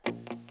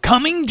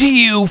Coming to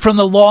you from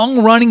the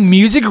long-running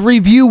music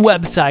review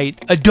website,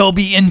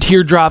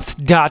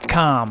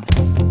 AdobeInTeardrops.com.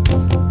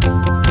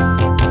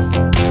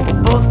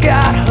 Both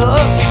got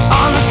hooked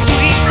on the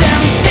sweet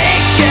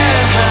temptation.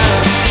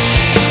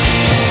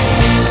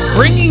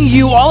 Bringing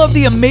you all of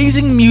the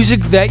amazing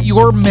music that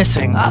you're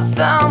missing. I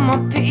found my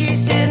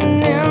peace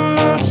hidden in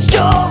the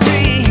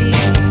story.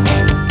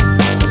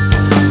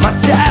 My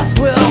death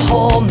will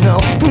hold no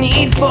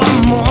need for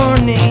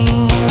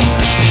mourning.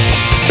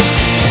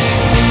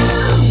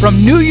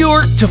 From New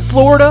York to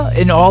Florida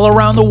and all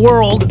around the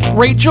world,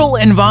 Rachel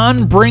and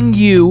Vaughn bring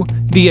you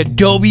the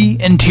Adobe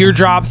and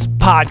Teardrops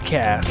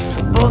podcast.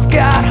 Both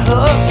got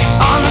hooked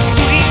on the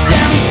sweet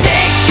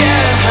temptation.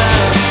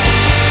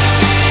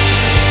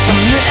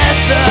 Some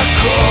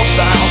mythical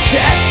final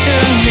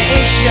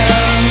destination.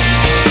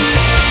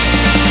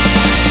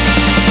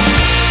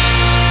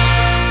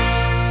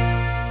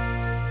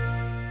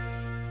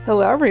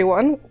 Hello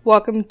everyone,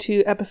 welcome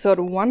to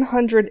episode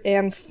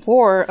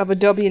 104 of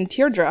Adobe and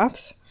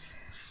Teardrops.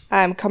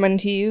 I'm coming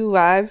to you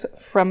live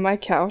from my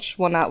couch.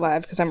 Well, not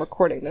live because I'm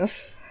recording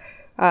this.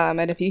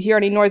 And if you hear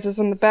any noises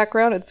in the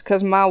background, it's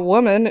because my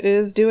woman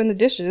is doing the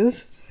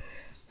dishes.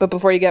 But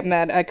before you get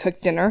mad, I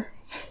cooked dinner.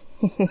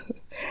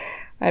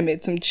 I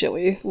made some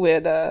chili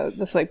with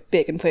this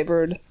bacon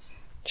flavored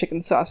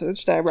chicken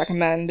sausage that I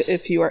recommend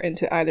if you are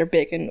into either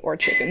bacon or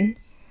chicken.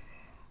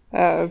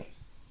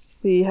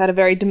 We had a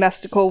very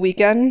domestical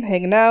weekend,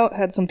 hanging out,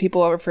 had some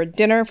people over for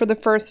dinner for the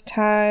first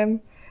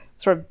time,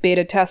 sort of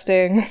beta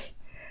testing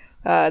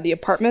the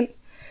apartment.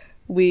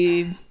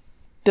 We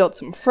built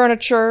some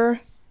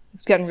furniture.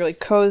 It's getting really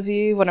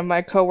cozy. One of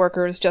my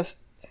coworkers just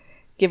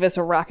gave us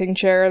a rocking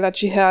chair that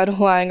she had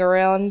lying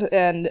around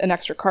and an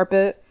extra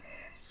carpet.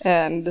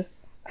 And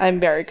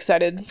I'm very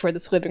excited for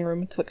this living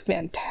room to look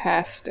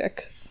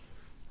fantastic.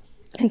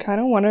 I'm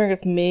kind of wondering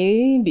if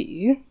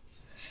maybe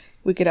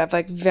we could have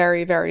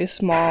very, very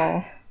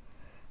small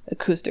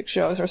acoustic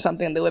shows or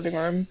something in the living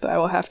room, but I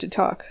will have to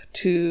talk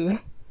to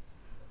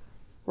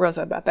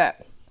Rosa about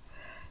that.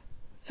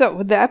 So,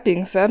 with that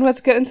being said, let's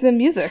get into the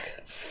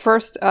music.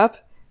 First up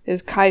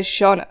is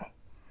Kaishona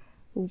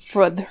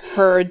for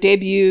her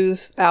debut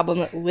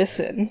album,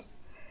 Listen.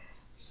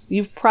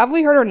 You've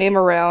probably heard her name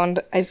around.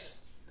 I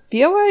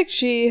feel like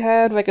she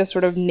had a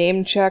sort of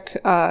name check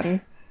on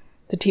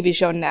the TV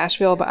show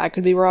Nashville, but I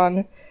could be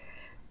wrong.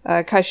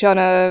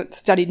 Kaishona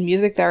studied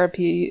music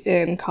therapy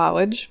in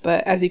college,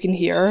 but as you can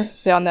hear,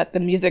 found that the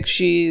music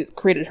she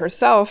created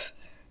herself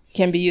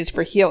can be used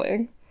for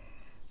healing.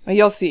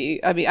 You'll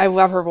see. I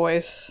love her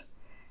voice,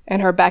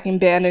 and her backing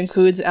band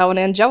includes Ellen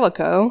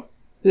Angelico,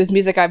 whose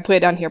music I've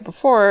played on here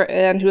before,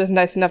 and who was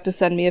nice enough to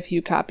send me a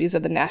few copies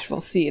of the Nashville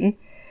Scene.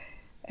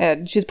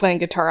 And she's playing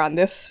guitar on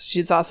this.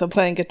 She's also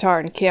playing guitar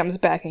in Cam's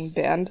backing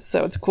band,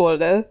 so it's cool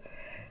to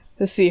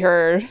see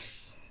her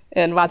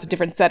in lots of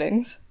different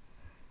settings.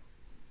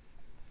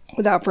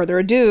 Without further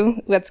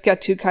ado, let's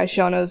get to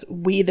Kaishona's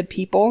We the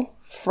People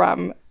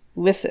from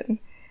Listen.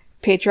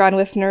 Patreon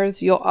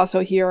listeners, you'll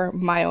also hear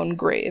My Own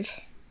Grave.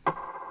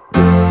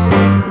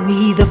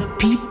 We the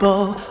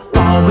people,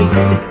 always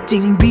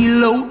sitting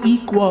below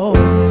equal.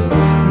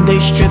 They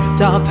stripped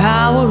our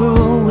power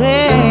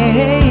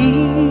away.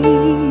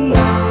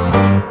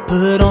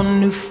 Put on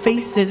new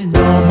faces,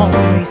 no more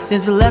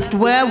races left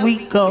where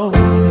we go.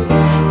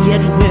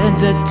 Yet we're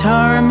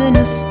determined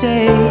to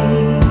stay.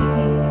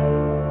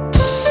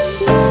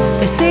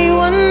 They say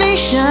one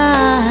nation,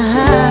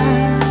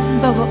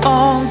 but we're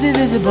all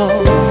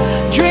divisible.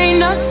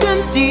 Drain us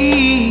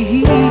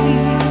empty,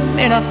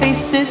 and our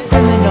faces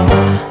criminal.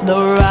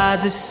 The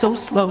rise is so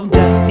slow,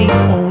 that's the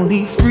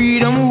only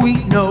freedom we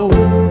know.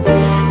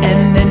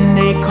 And then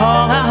they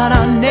call out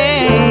our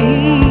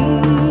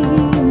name,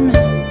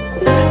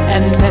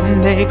 and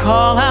then they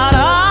call out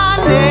our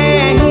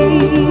name.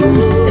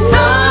 It's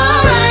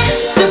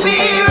alright to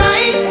be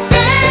right,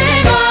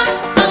 stand up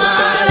for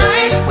our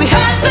life. We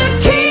had the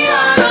key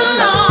all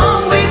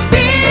along, we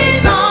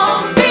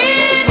belong.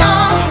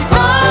 It's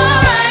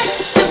alright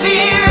to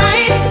be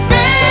right,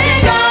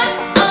 stand up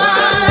for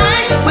our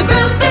life. We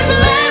built this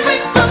land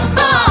right from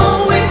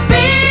bone, we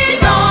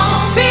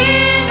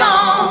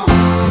belong.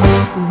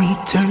 We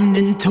turned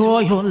in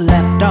toil,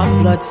 left our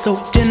blood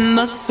soaked in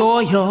the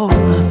soil.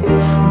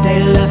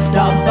 They left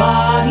our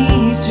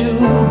bodies to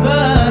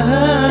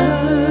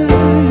burn.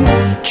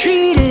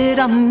 Treated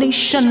our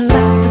nation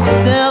like the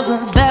cells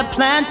of their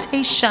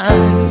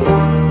plantation.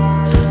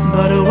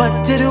 But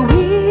what did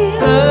we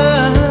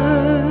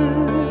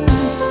learn?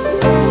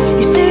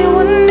 You say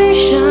one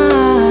nation,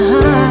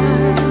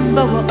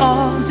 but we're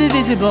all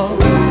divisible.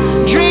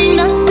 Drained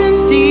us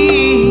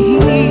empty,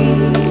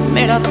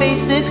 made our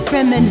faces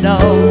criminal.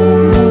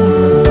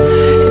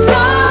 It's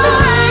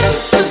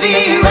alright to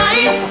be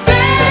right,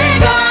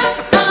 stand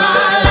up for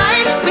our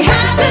life. We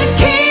had the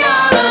key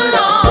all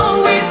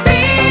along, we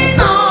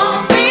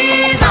belong.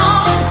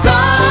 It's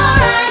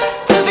alright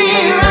to be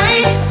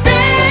right,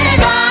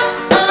 stand up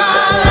for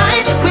our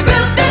life. We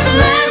built this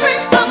land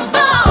right from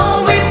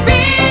bone, we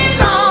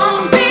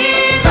belong.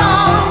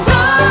 It's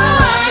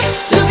alright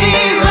to be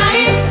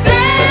right,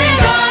 stand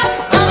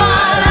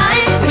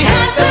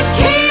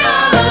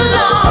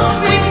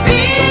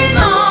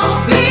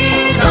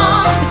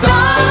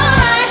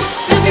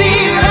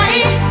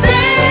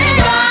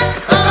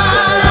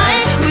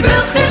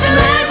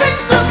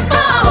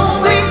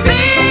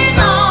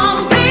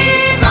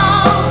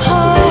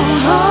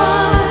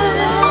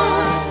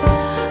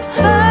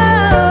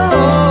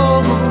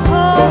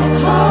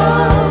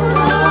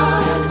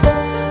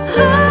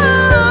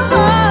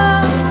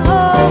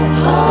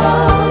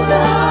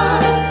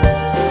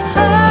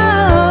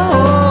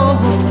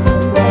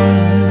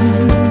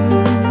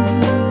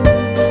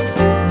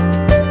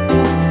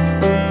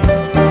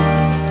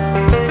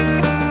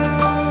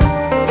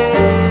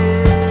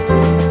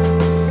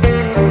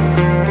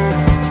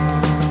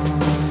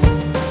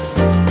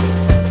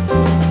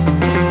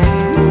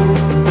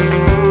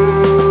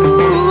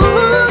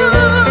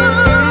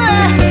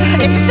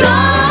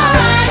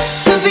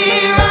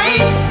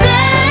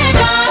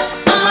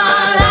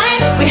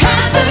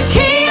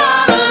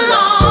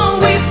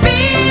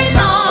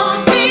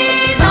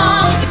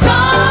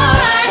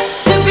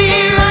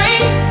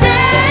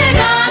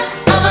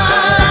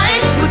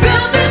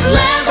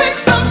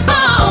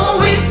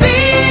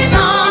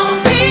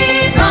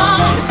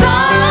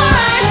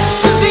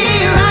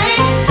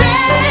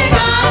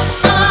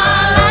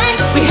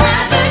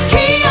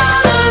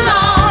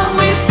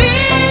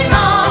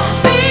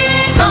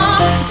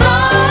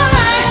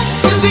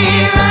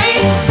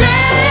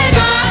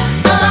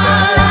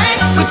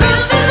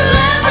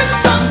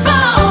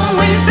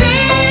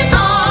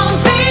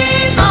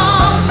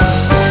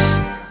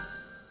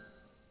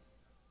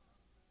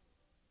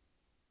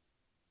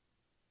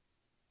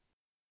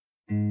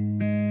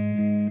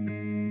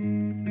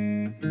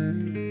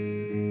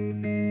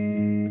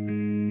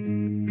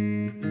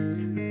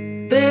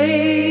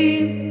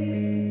Babe,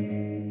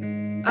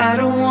 I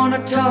don't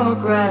wanna talk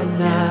right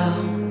now.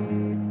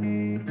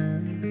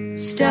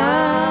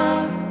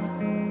 Stop,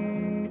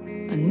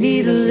 I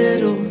need a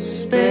little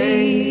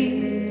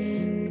space.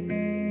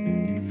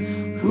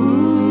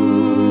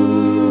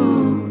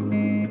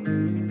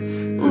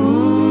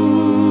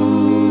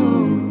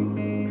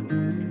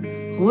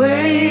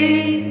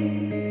 Wait,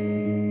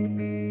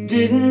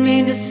 didn't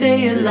mean to say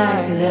it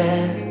like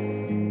that.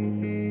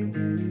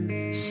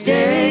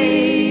 Stay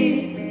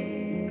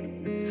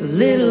a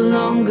little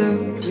longer,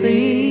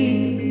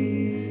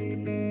 please.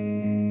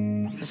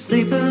 I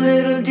sleep a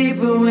little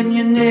deeper when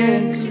you're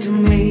next to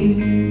me.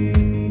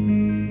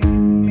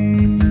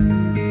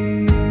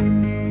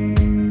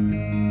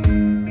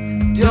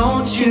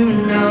 Don't you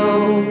know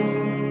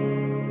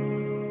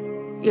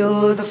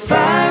you're the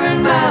fire in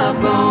my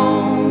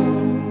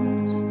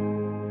bones?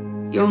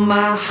 You're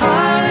my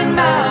heart and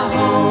my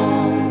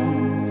home.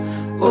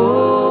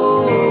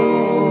 Oh,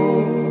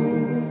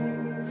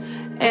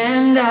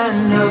 and I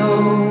know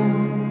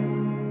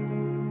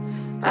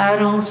I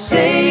don't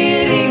say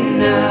it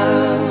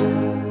enough.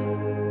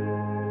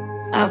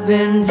 I've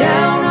been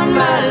down on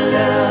my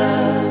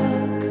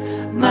luck,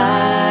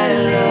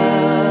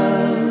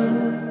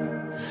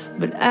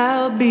 but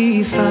I'll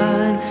be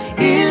fine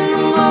in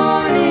the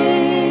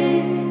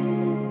morning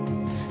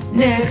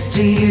next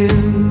to you.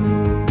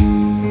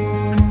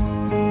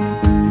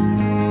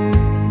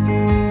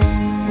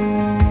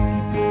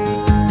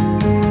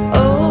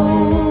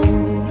 Oh,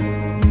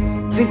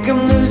 think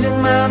I'm losing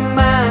my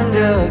mind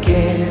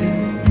again.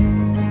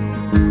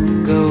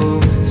 Go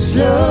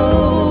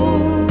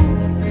slow,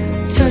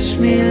 touch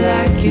me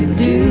like you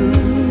do.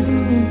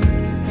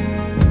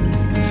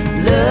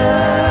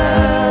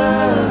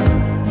 Love,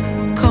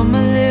 come a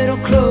little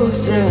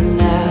closer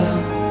now.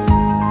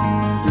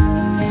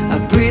 I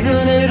breathe a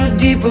little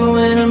deeper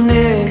when I'm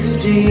next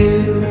to you.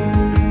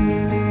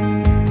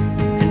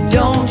 And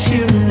don't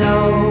you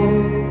know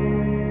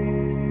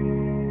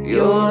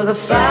you're the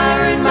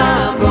fire in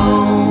my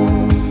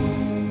bones?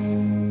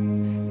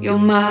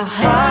 You're my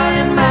heart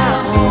and my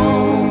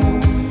home.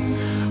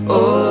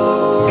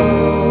 Oh,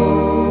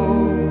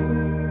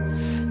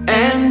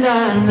 and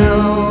I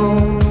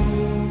know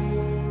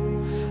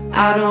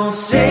I don't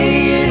say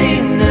it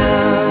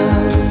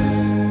enough.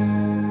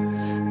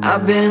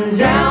 I've been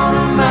down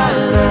on my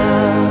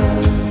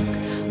luck,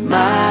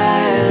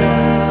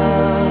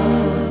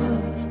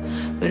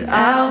 but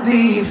I'll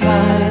be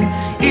fine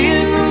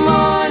in the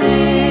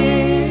morning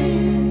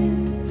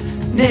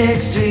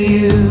next to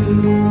you.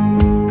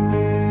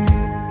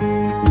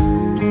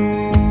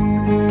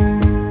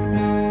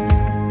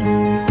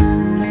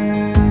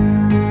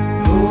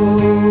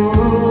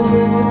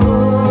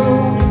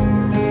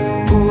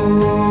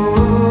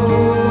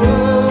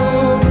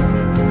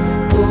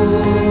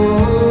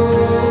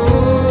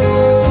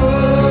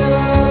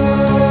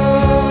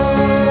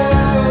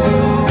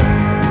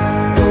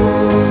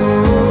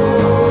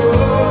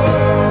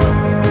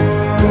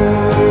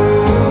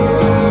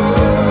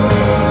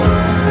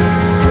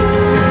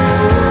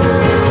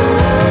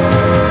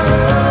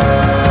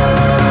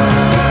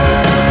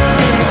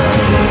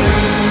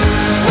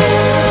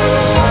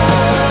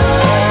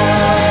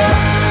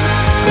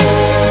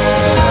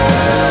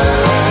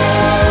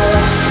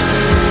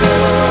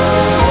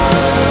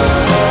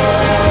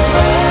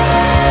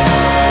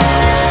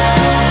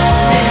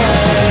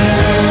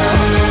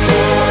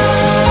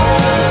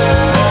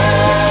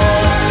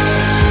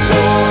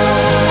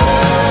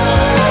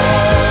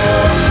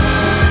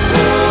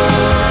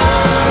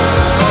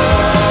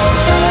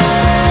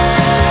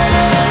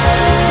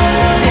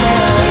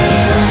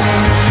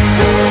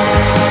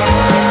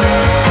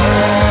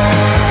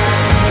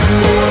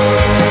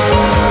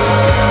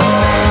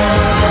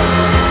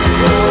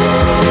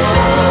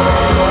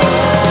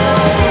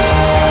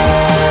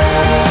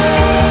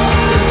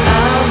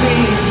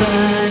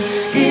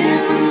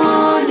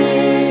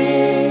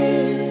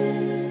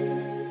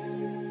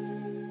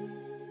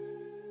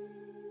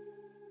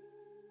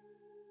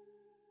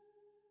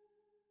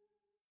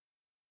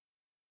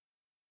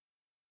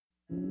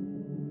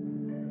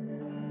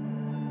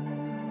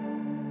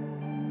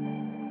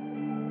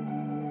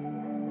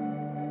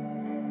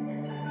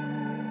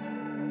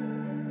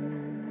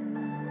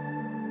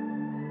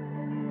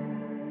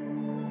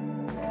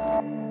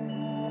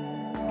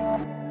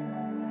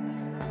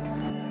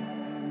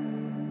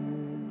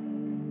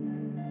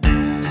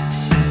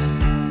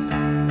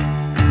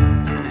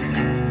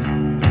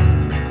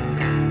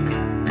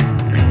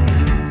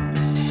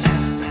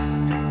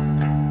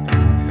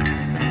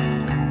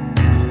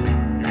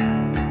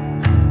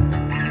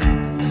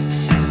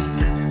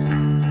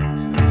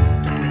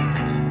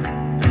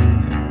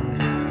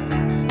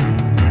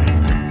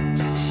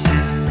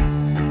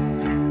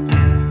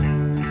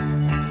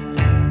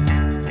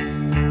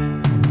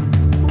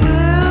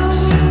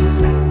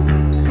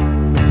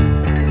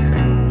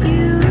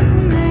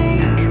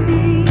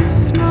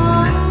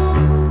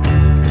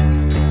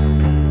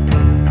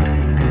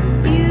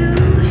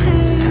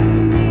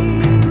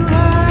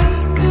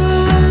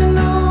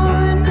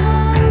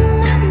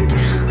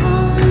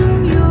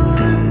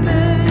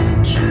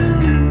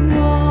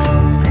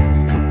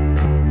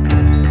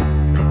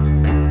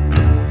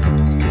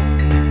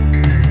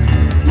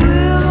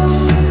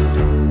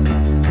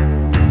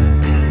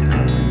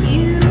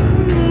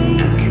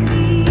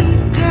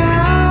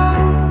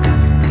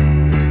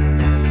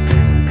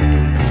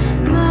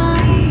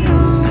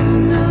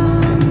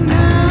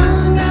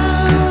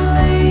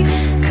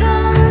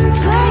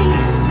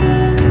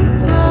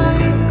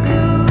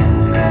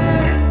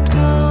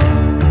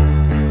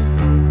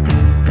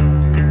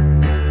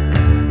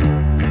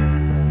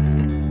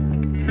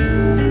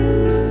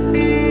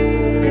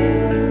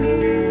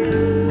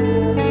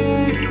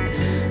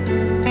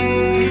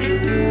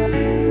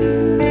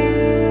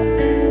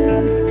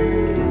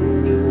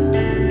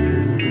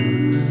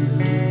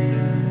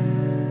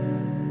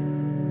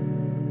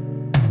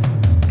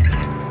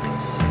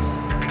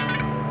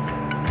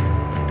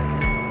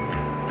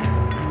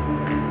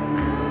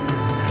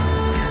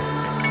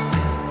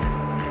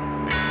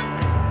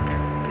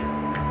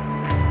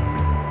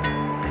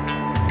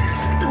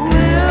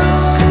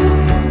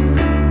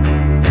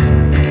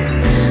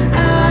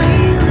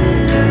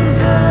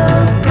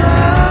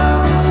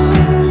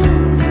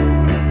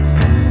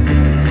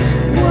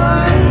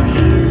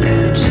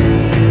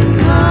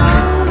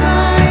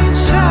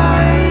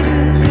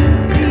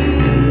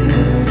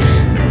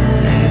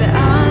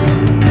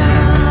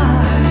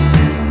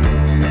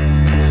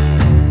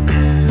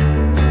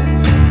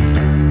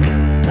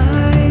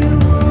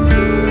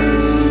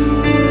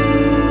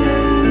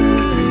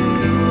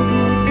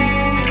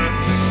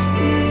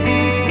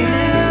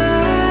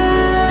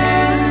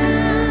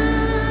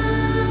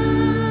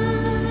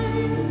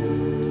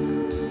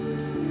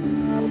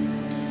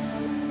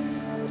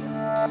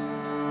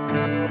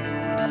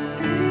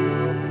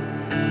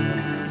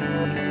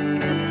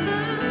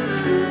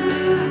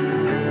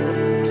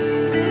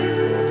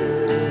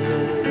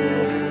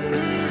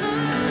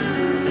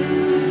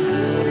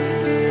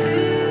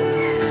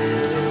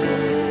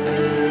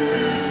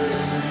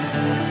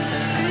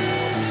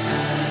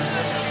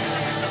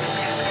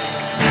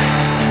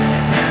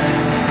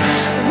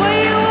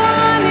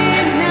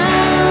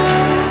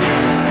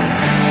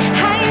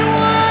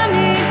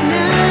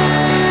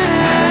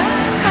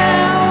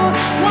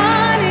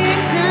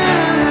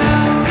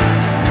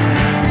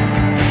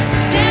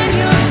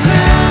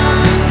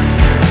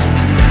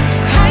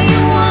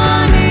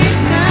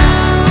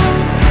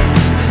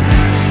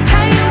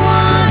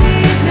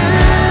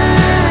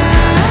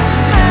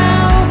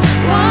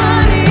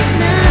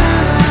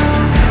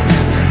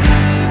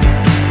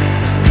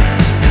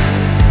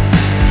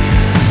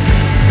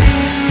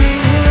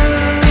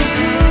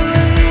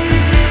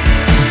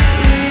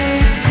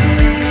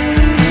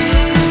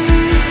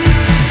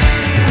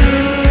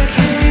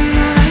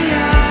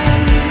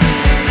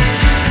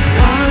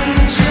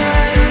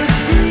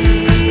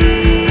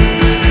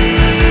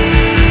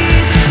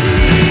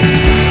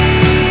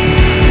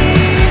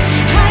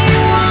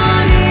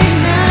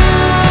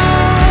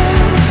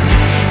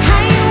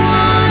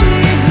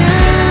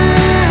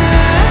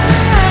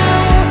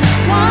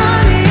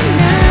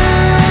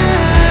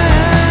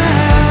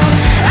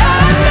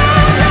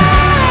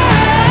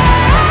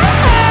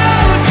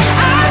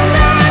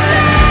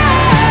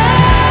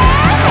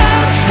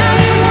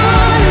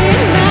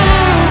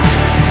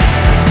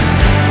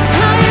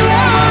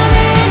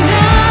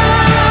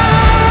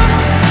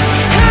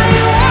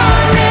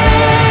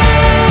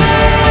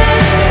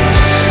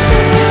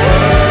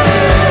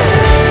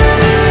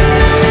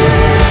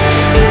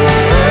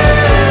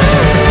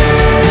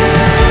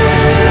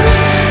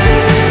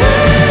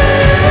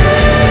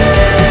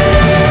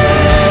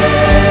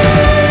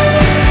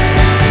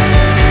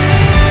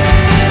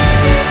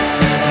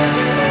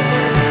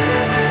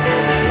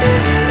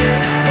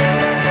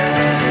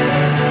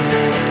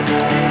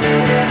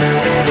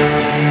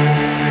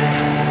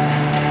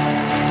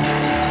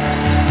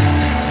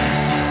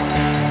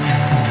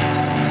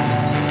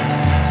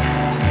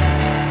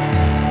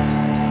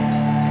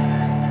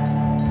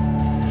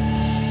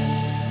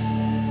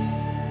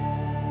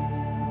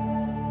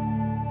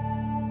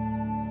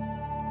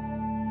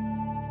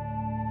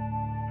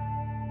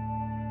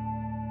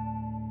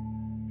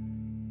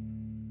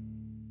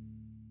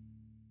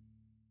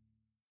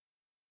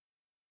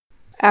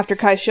 After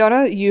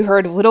Kaishona, you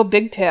heard Little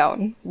Big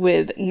Town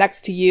with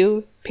Next to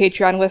You.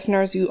 Patreon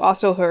listeners, you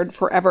also heard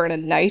Forever in a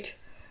Night,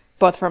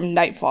 both from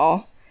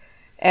Nightfall.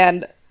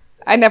 And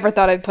I never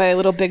thought I'd play a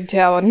Little Big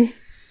Town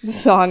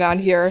song on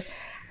here.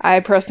 I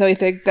personally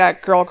think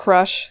that Girl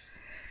Crush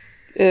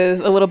is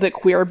a little bit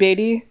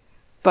queer-baity,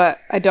 but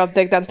I don't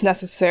think that's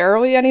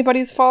necessarily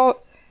anybody's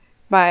fault.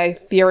 My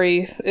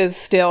theory is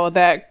still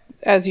that,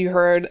 as you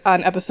heard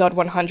on episode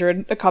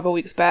 100 a couple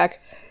weeks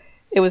back,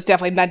 it was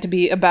definitely meant to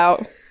be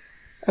about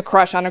a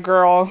crush on a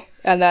girl,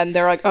 and then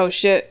they're like, oh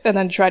shit, and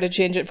then try to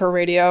change it for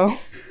radio.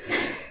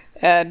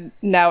 And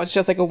now it's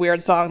just like a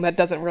weird song that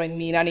doesn't really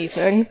mean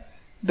anything,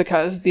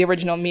 because the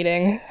original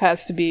meaning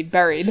has to be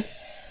buried.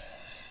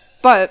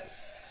 But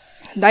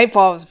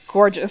Nightfall is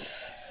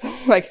gorgeous.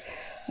 Like,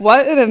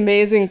 what an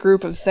amazing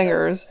group of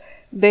singers.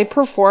 They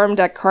performed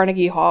at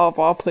Carnegie Hall of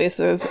all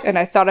places, and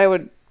I thought I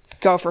would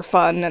go for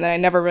fun, and then I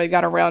never really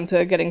got around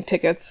to getting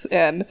tickets,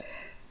 and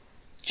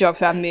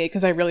joke's on me,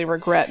 because I really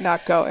regret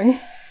not going.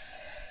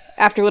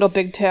 After Little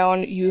Big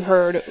Town, you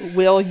heard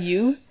Will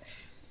You,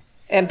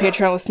 and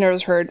Patreon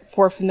listeners heard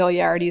For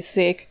Familiarity's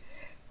Sake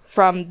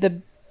from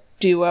the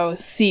duo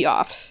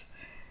Sea-Offs.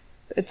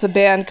 It's a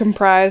band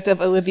comprised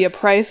of Olivia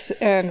Price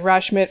and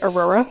Rashmit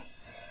Arora,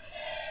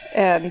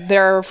 and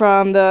they're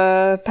from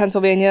the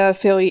Pennsylvania,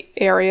 Philly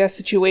area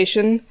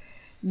situation.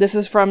 This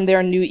is from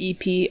their new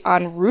EP,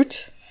 En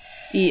Route,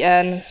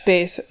 E-N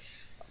space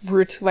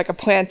root, like a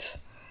plant,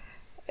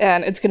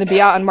 and it's going to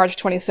be out on March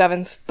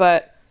 27th,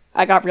 but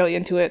I got really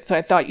into it, so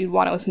I thought you'd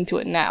want to listen to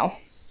it now.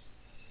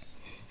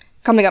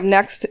 Coming up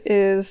next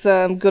is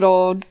some good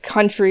old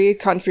country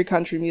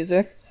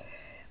music.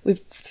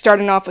 We've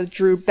started off with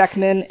Drew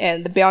Beckman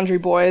and the Boundary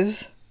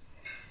Boys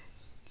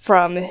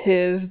from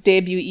his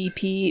debut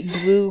EP,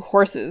 Blue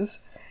Horses.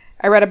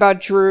 I read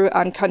about Drew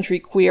on Country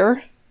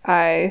Queer.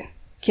 I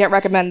can't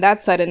recommend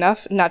that site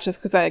enough, not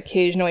just because I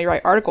occasionally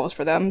write articles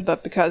for them,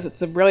 but because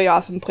it's a really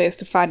awesome place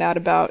to find out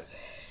about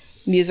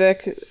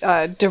music,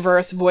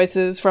 diverse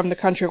voices from the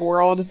country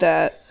world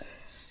that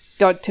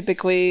don't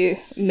typically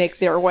make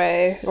their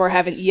way, or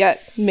haven't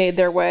yet made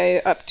their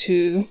way up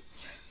to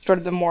sort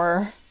of the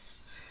more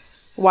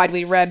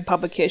widely read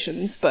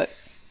publications. But,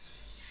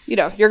 you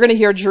know, you're going to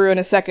hear Drew in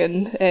a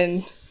second,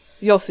 and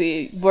you'll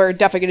see we're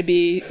definitely going to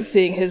be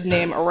seeing his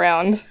name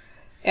around,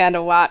 and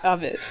a lot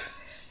of it.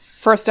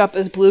 First up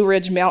is Blue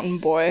Ridge Mountain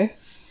Boy,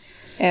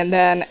 and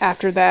then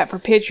after that, for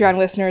Patreon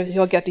listeners,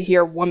 you'll get to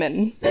hear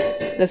Woman.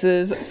 This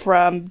is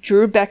from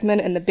Drew Beckman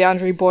and the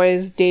Boundary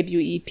Boys' debut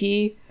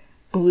EP,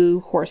 Blue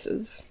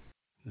Horses.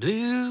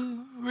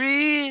 Blue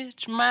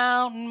Ridge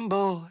Mountain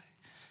Boy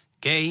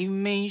gave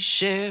me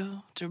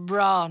shelter,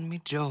 brought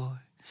me joy.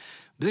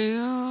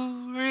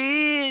 Blue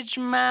Ridge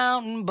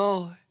Mountain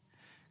Boy,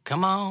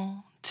 come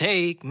on,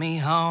 take me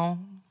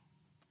home.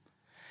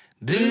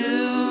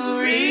 Blue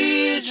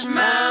Ridge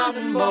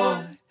Mountain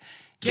Boy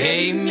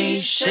gave me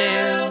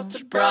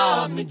shelter,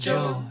 brought me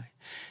joy.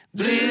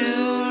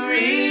 Blue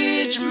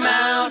Ridge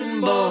Mountain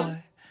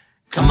Boy,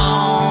 come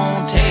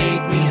on,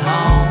 take me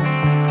home.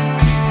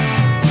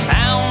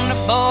 Found a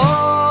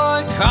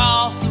boy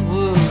across the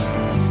woods,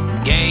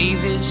 gave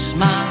his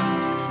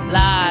smile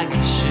like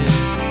he should.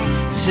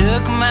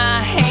 Took my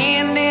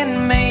hand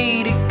and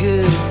made it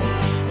good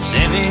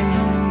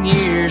 7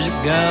 years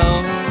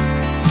ago.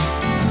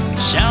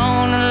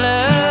 Shown a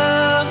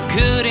love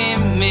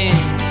couldn't miss,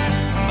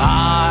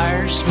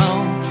 fire,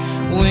 smoke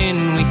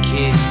when we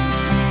kissed.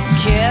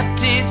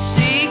 Kept it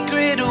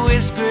secret,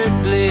 whispered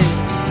bliss,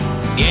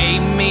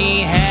 gave me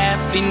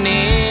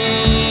happiness.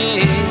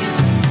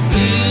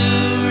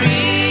 Blue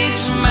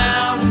Ridge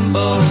Mountain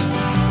Boy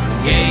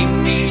gave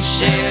me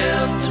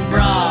shelter,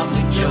 brought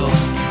me joy.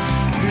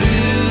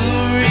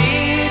 Blue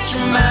Ridge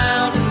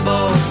Mountain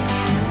Boy,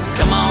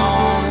 come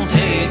on,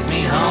 take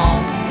me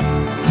home.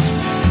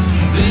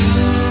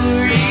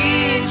 Blue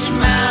Ridge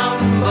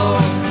Mountain Boy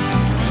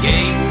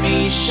gave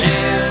me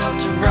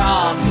shelter,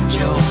 brought me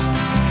joy.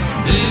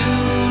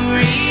 Blue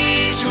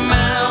Ridge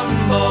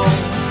Mountain Boy,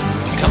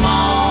 come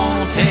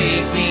on,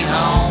 take me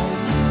home.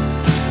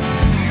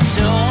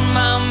 Told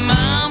my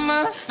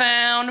mama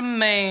found a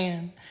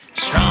man,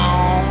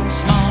 strong,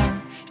 smart,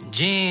 and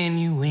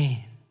genuine.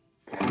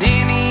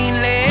 Then he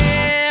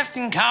left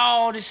and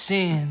called it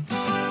sin,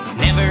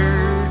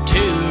 never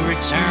to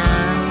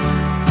return.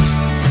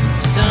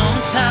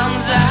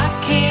 Sometimes I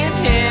can't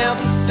help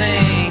but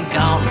think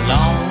on a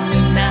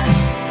lonely night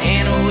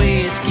and a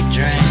whiskey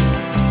drink.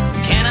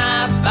 Can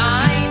I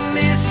find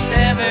this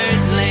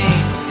severed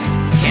link?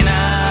 Can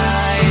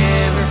I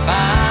ever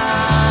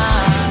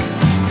find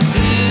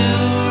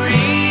Blue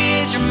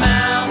Ridge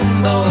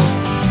Mountain Boy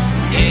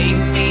gave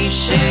me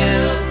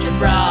shelter,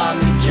 brought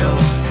me joy.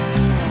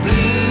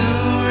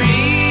 Blue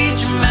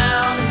Ridge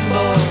Mountain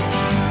Boy,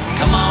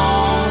 come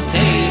on,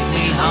 take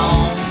me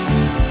home.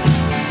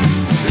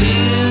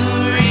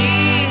 Blue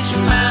Ridge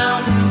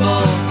Mountain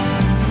Boy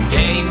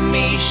gave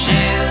me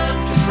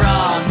shelter,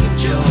 brought me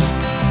joy.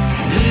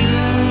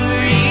 Blue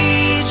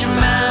Ridge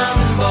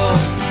Mountain Boy,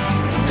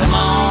 come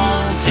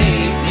on,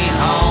 take me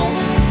home.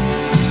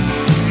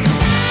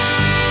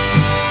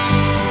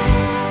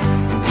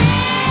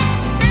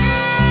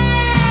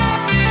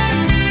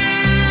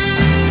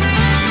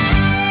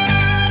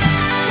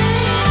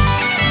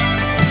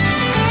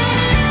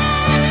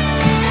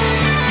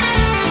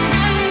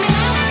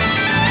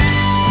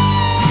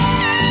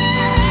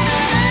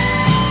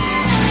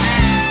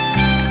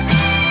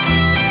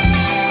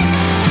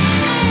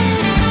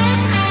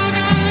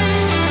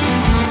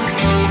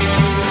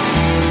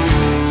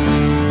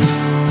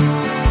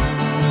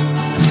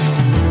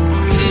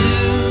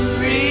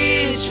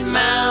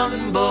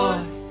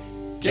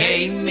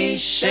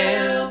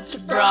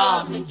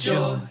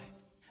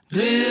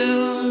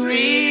 Blue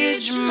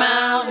Ridge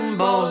Mountain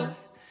Boy,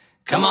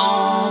 come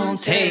on,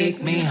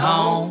 take me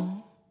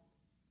home.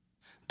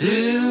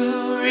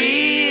 Blue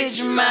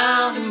Ridge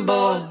Mountain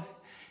Boy,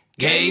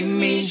 gave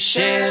me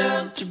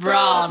shelter,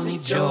 brought me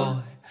joy.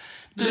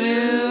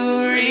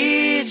 Blue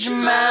Ridge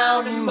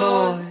Mountain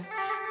Boy,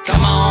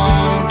 come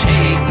on,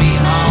 take me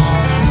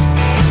home.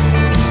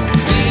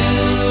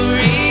 Blue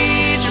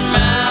Ridge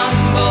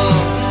Mountain Boy,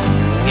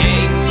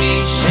 gave me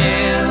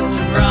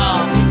shelter,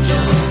 brought me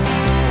joy.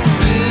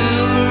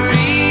 Blue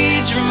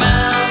Ridge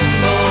Mountain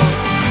Boy,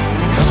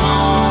 come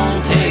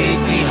on, take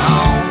me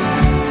home.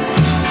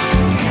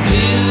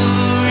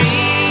 Blue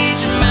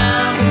Ridge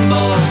Mountain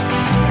Boy,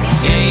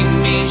 gave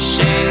me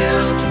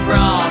shelter,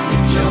 brought me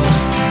joy.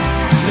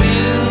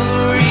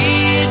 Blue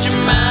Ridge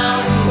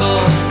Mountain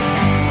Boy,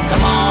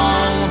 come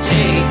on,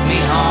 take me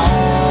home.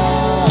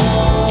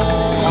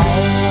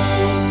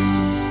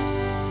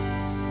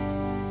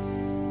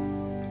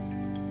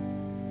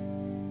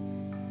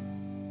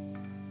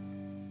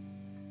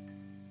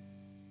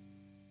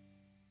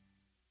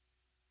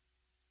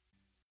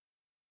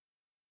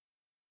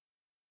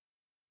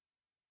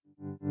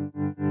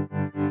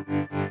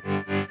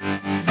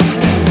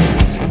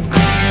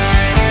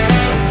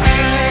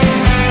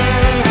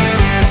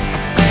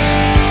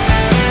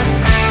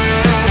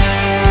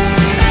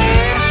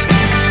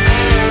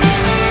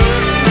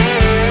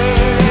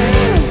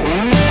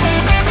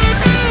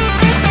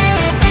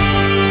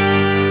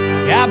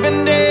 I've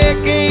been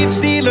decades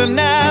stealing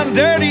out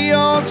dirty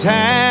old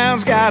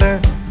towns. Got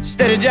a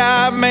steady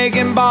job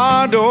making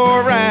bar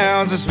door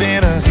rounds. It's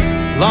been a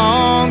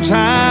long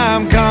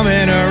time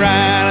coming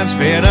around. It's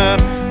been a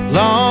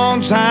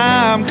long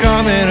time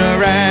coming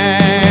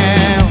around.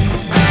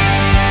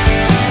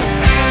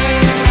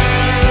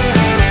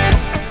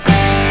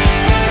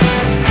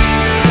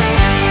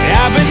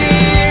 I've been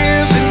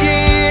years and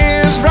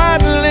years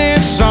writing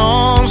little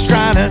songs,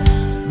 trying to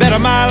better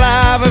my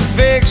life and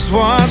fix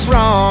what's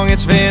wrong.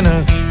 It's been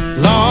a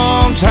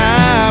long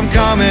time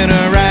coming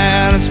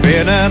around. It's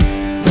been a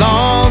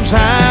long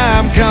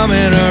time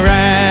coming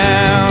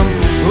around.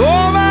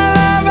 All my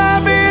life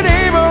I've been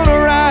able to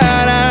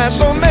write out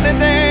so many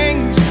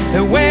things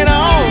that went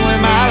on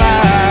in my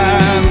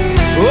life.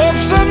 Hope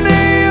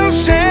someday you'll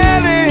share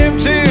them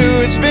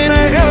too. It's been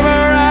a hell of a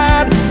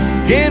ride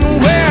getting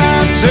where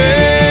I'm to.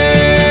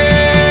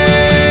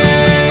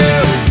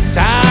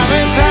 Time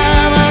and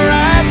time I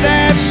write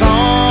that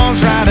song,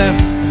 try to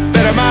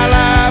better my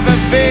life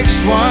and fix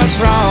what's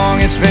wrong.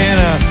 It's been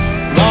a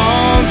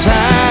long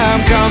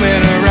time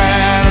coming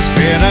around. It's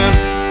been a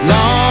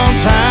long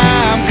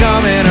time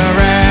coming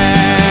around.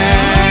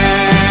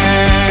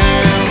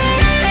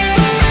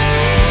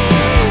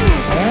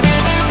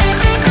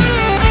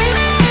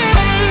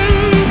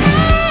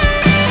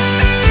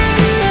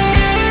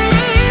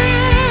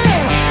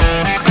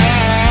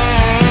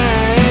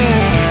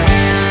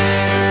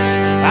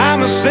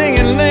 I'm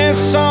singing this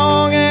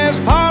song as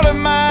part of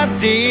my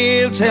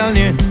deal, telling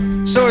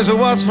you stories of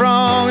what's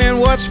wrong and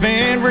what's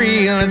been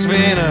real. It's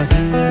been a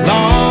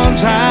long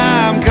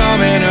time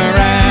coming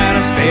around.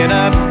 It's been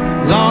a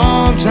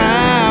long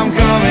time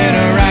coming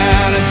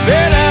around. It's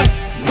been a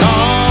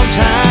long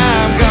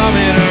time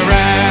coming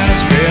around.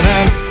 It's been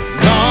a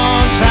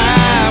long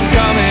time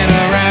coming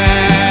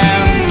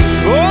around.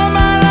 All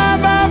my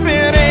life I've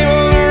been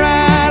able to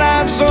write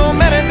out so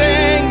many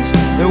things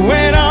that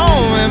went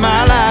on in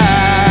my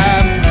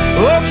life.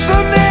 Hope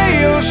someday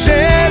you'll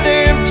share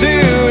them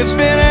too. It's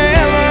been a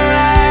hell of a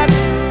ride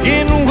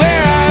getting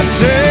where I'm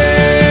to.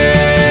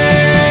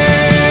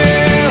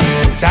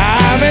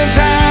 Time and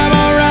time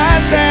I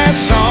write that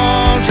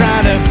song,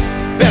 trying to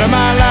better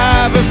my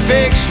life and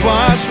fix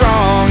what's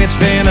wrong. It's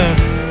been a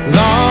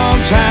long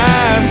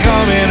time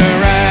coming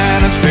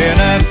around. It's been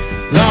a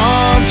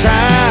long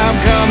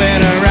time coming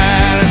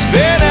around. It's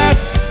been a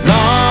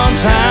long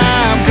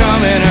time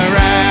coming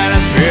around.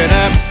 It's been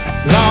a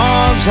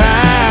long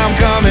time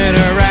coming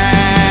around.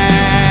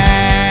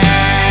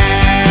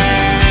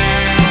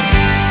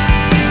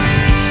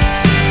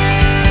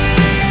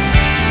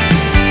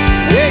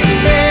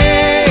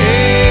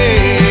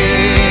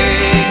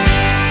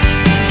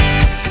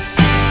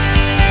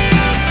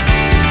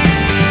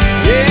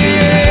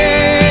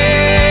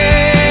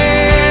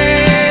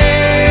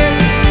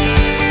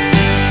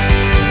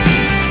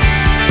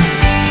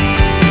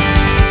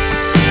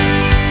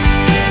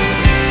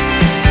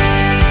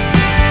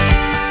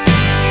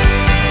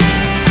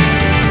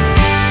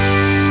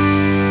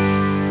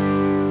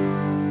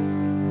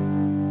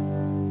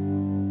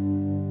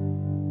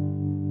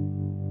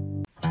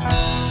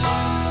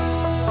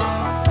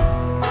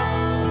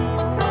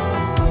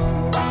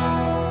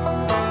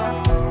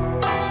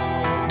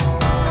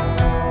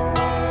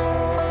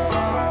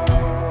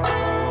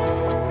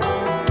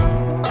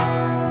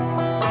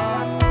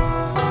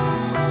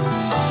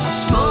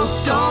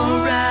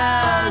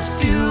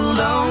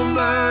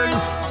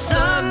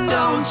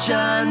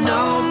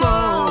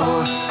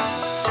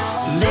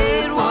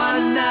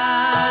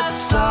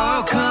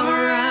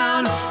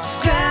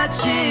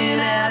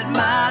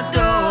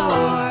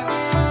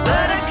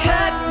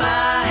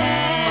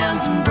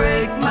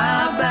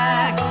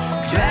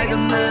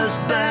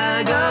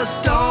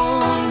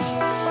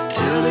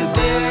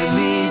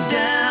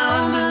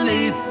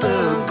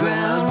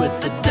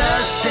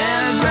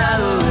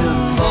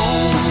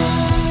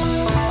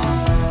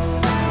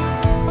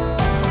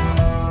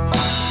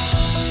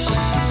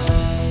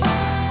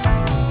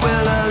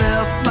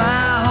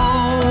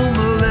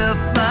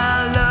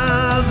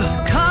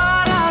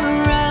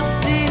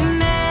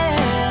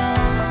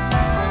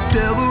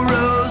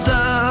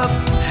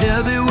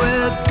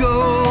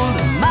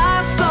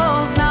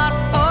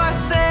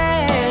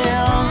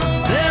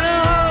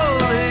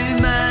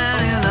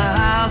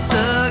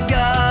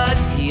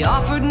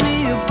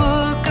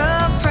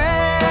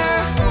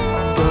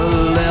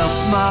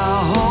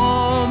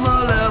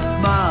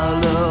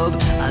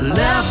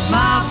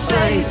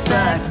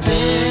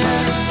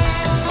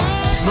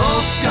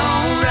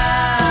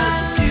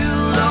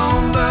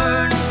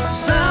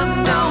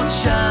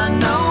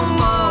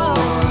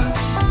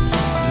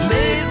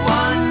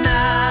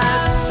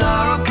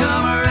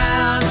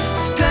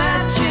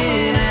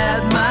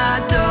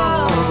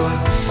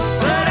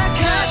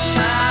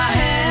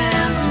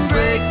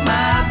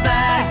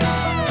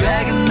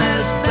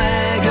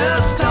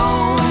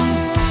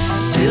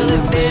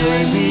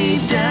 bury me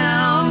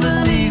down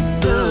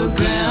beneath the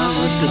ground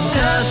with the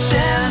dust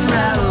and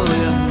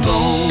rattling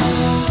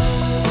bones.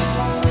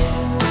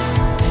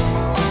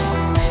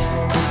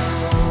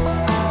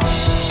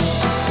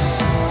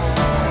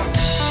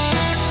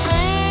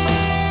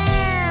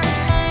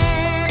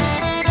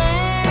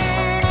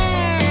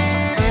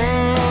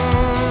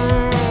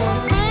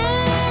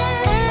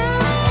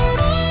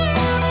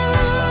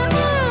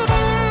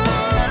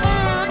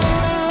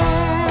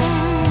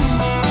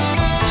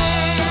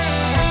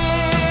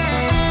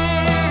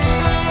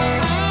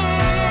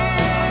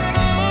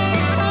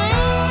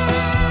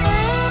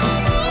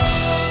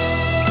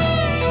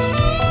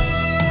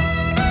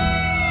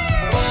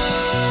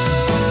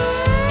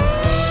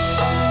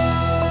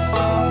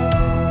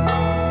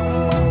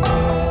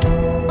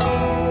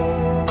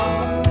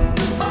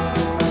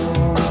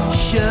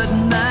 Shut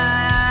my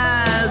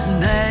eyes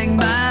and hang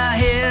my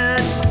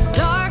head.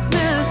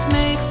 Darkness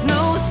makes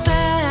no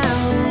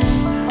sound.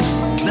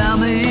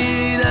 Climb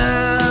it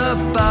up,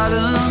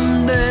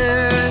 bottom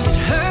there. It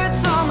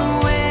hurts on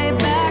the way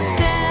back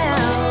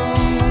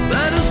down.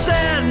 But the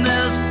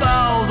sadness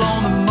falls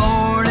on the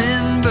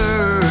morning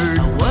bird.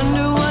 I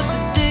wonder what the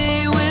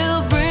day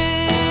will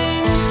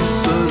bring.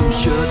 But I'm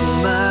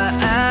shutting my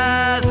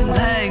eyes and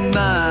hang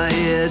my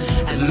head.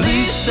 At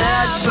least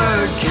that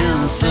bird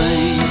can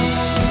sing.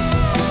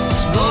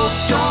 Smoke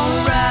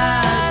don't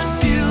rise,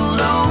 fuel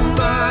don't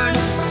burn,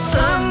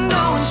 sun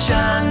don't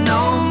shine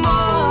no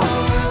more.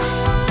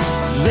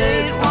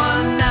 Late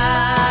one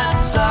night,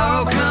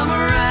 sorrow come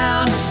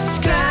around,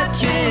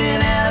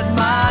 scratching at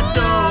my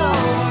door.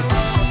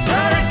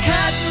 But I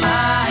cut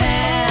my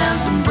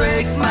hands and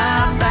break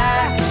my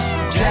back,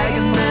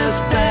 dragging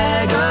this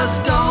bag of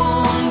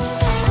stones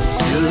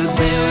till it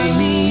bury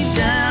me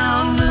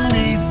down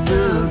beneath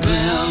the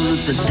ground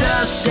with the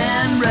dust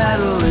and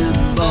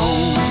rattling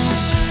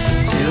bones.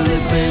 Till they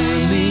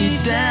bury me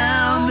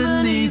down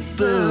beneath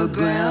the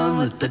ground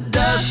with the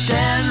dust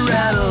and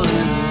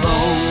rattling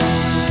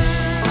bones.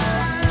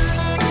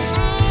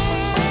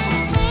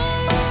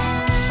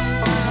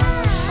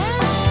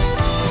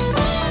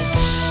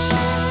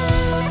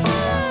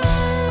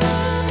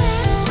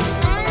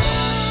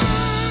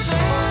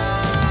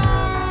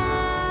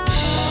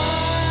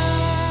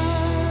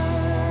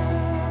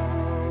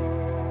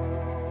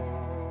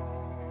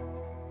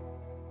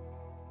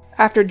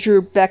 After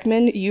Drew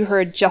Beckman, you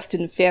heard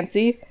Justin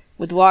Fancy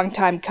with Long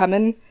Time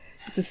Comin'.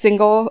 It's a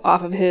single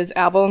off of his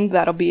album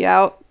that'll be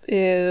out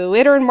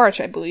later in March,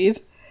 I believe.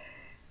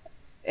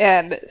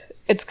 And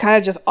it's kind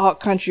of just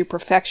alt-country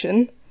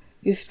perfection.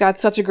 He's got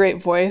such a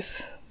great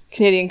voice.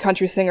 Canadian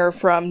country singer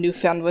from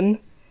Newfoundland.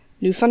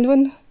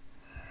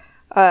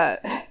 I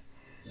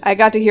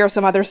got to hear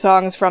some other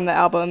songs from the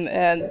album,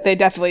 and they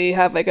definitely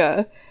have like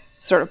a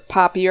sort of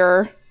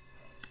poppier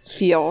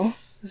feel.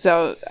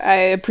 So I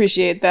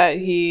appreciate that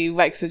he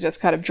likes to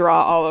just kind of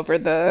draw all over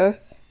the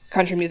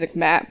country music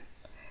map.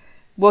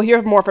 We'll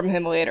hear more from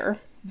him later,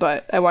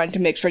 but I wanted to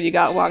make sure you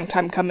got Long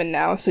Time Comin'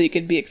 now so you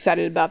could be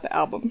excited about the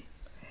album.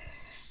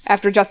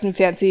 After Justin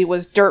Fancy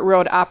was Dirt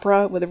Road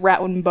Opera with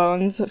Rattlin'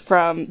 Bones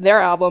from their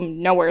album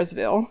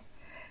Nowheresville.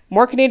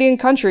 More Canadian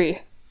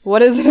country.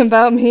 What is it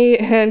about me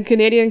and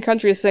Canadian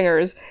country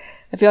singers?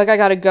 I feel like I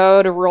gotta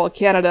go to rural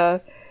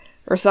Canada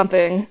or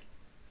something.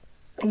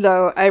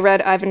 Though I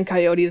read Ivan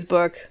Coyote's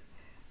book,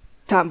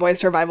 Tomboy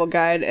Survival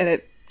Guide, and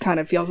it kind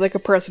of feels like a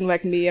person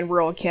like me in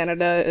rural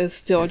Canada is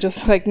still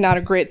just like not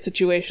a great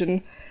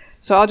situation.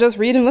 So I'll just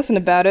read and listen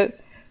about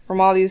it from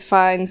all these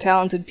fine,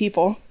 talented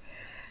people.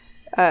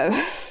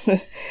 Dirt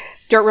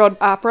Road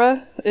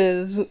Opera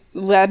is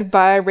led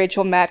by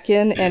Rachel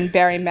Matkin and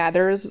Barry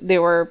Mathers. They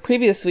were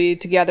previously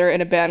together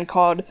in a band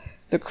called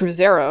the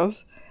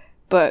Cruzeros,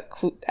 but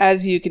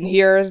as you can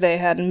hear, they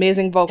had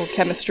amazing vocal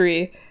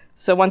chemistry.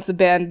 So once the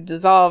band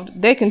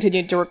dissolved, they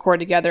continued to record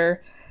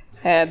together,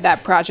 and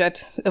that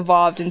project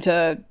evolved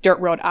into Dirt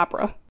Road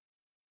Opera.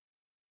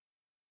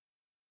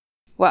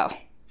 Well,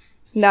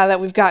 now that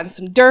we've gotten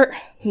some dirt,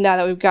 now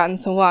that we've gotten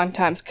some Long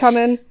Times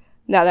Comin',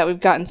 now that we've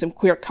gotten some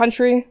queer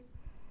country,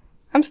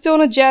 I'm still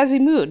in a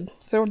jazzy mood,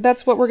 so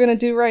that's what we're going to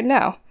do right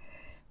now.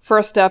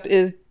 First up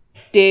is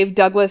Dave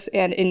Douglas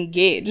and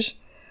Engage.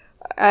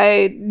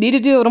 I need to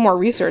do a little more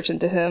research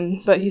into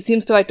him, but he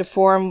seems to like to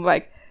form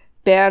like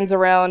bands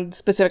around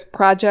specific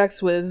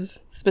projects with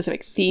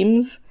specific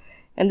themes.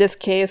 In this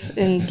case,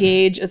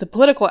 Engage is a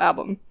political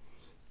album.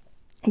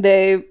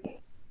 They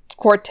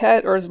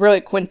quartet, or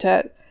really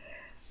quintet,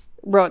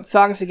 wrote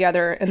songs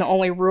together, and the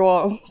only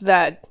rule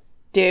that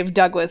Dave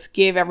Douglas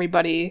gave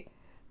everybody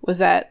was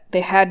that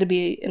they had to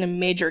be in a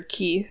major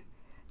key,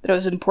 that it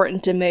was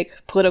important to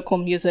make political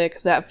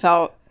music that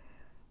felt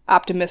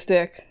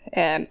optimistic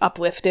and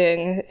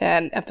uplifting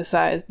and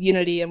emphasized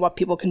unity and what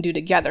people can do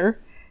together.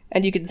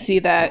 And you can see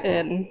that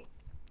in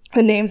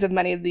the names of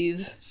many of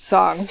these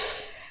songs.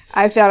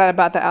 I found out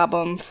about the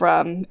album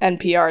from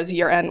NPR's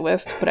year-end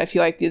list, but I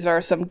feel like these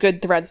are some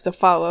good threads to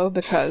follow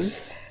because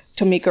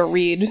Tomika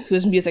Reed,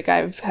 whose music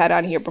I've had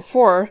on here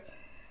before,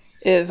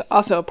 is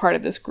also a part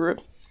of this group.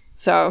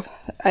 So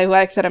I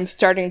like that I'm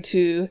starting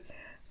to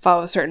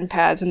follow certain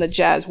paths in the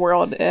jazz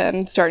world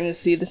and starting to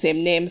see the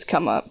same names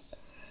come up.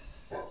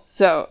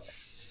 So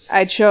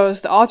I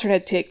chose the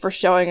alternate take for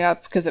Showing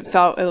Up because it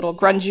felt a little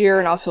grungier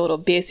and also a little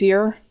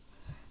bassier.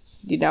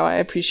 You know, I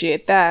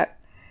appreciate that.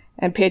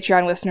 And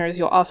Patreon listeners,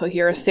 you'll also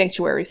hear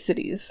Sanctuary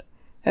Cities.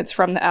 It's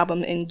from the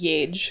album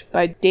Engage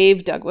by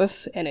Dave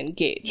Douglas and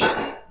Engage.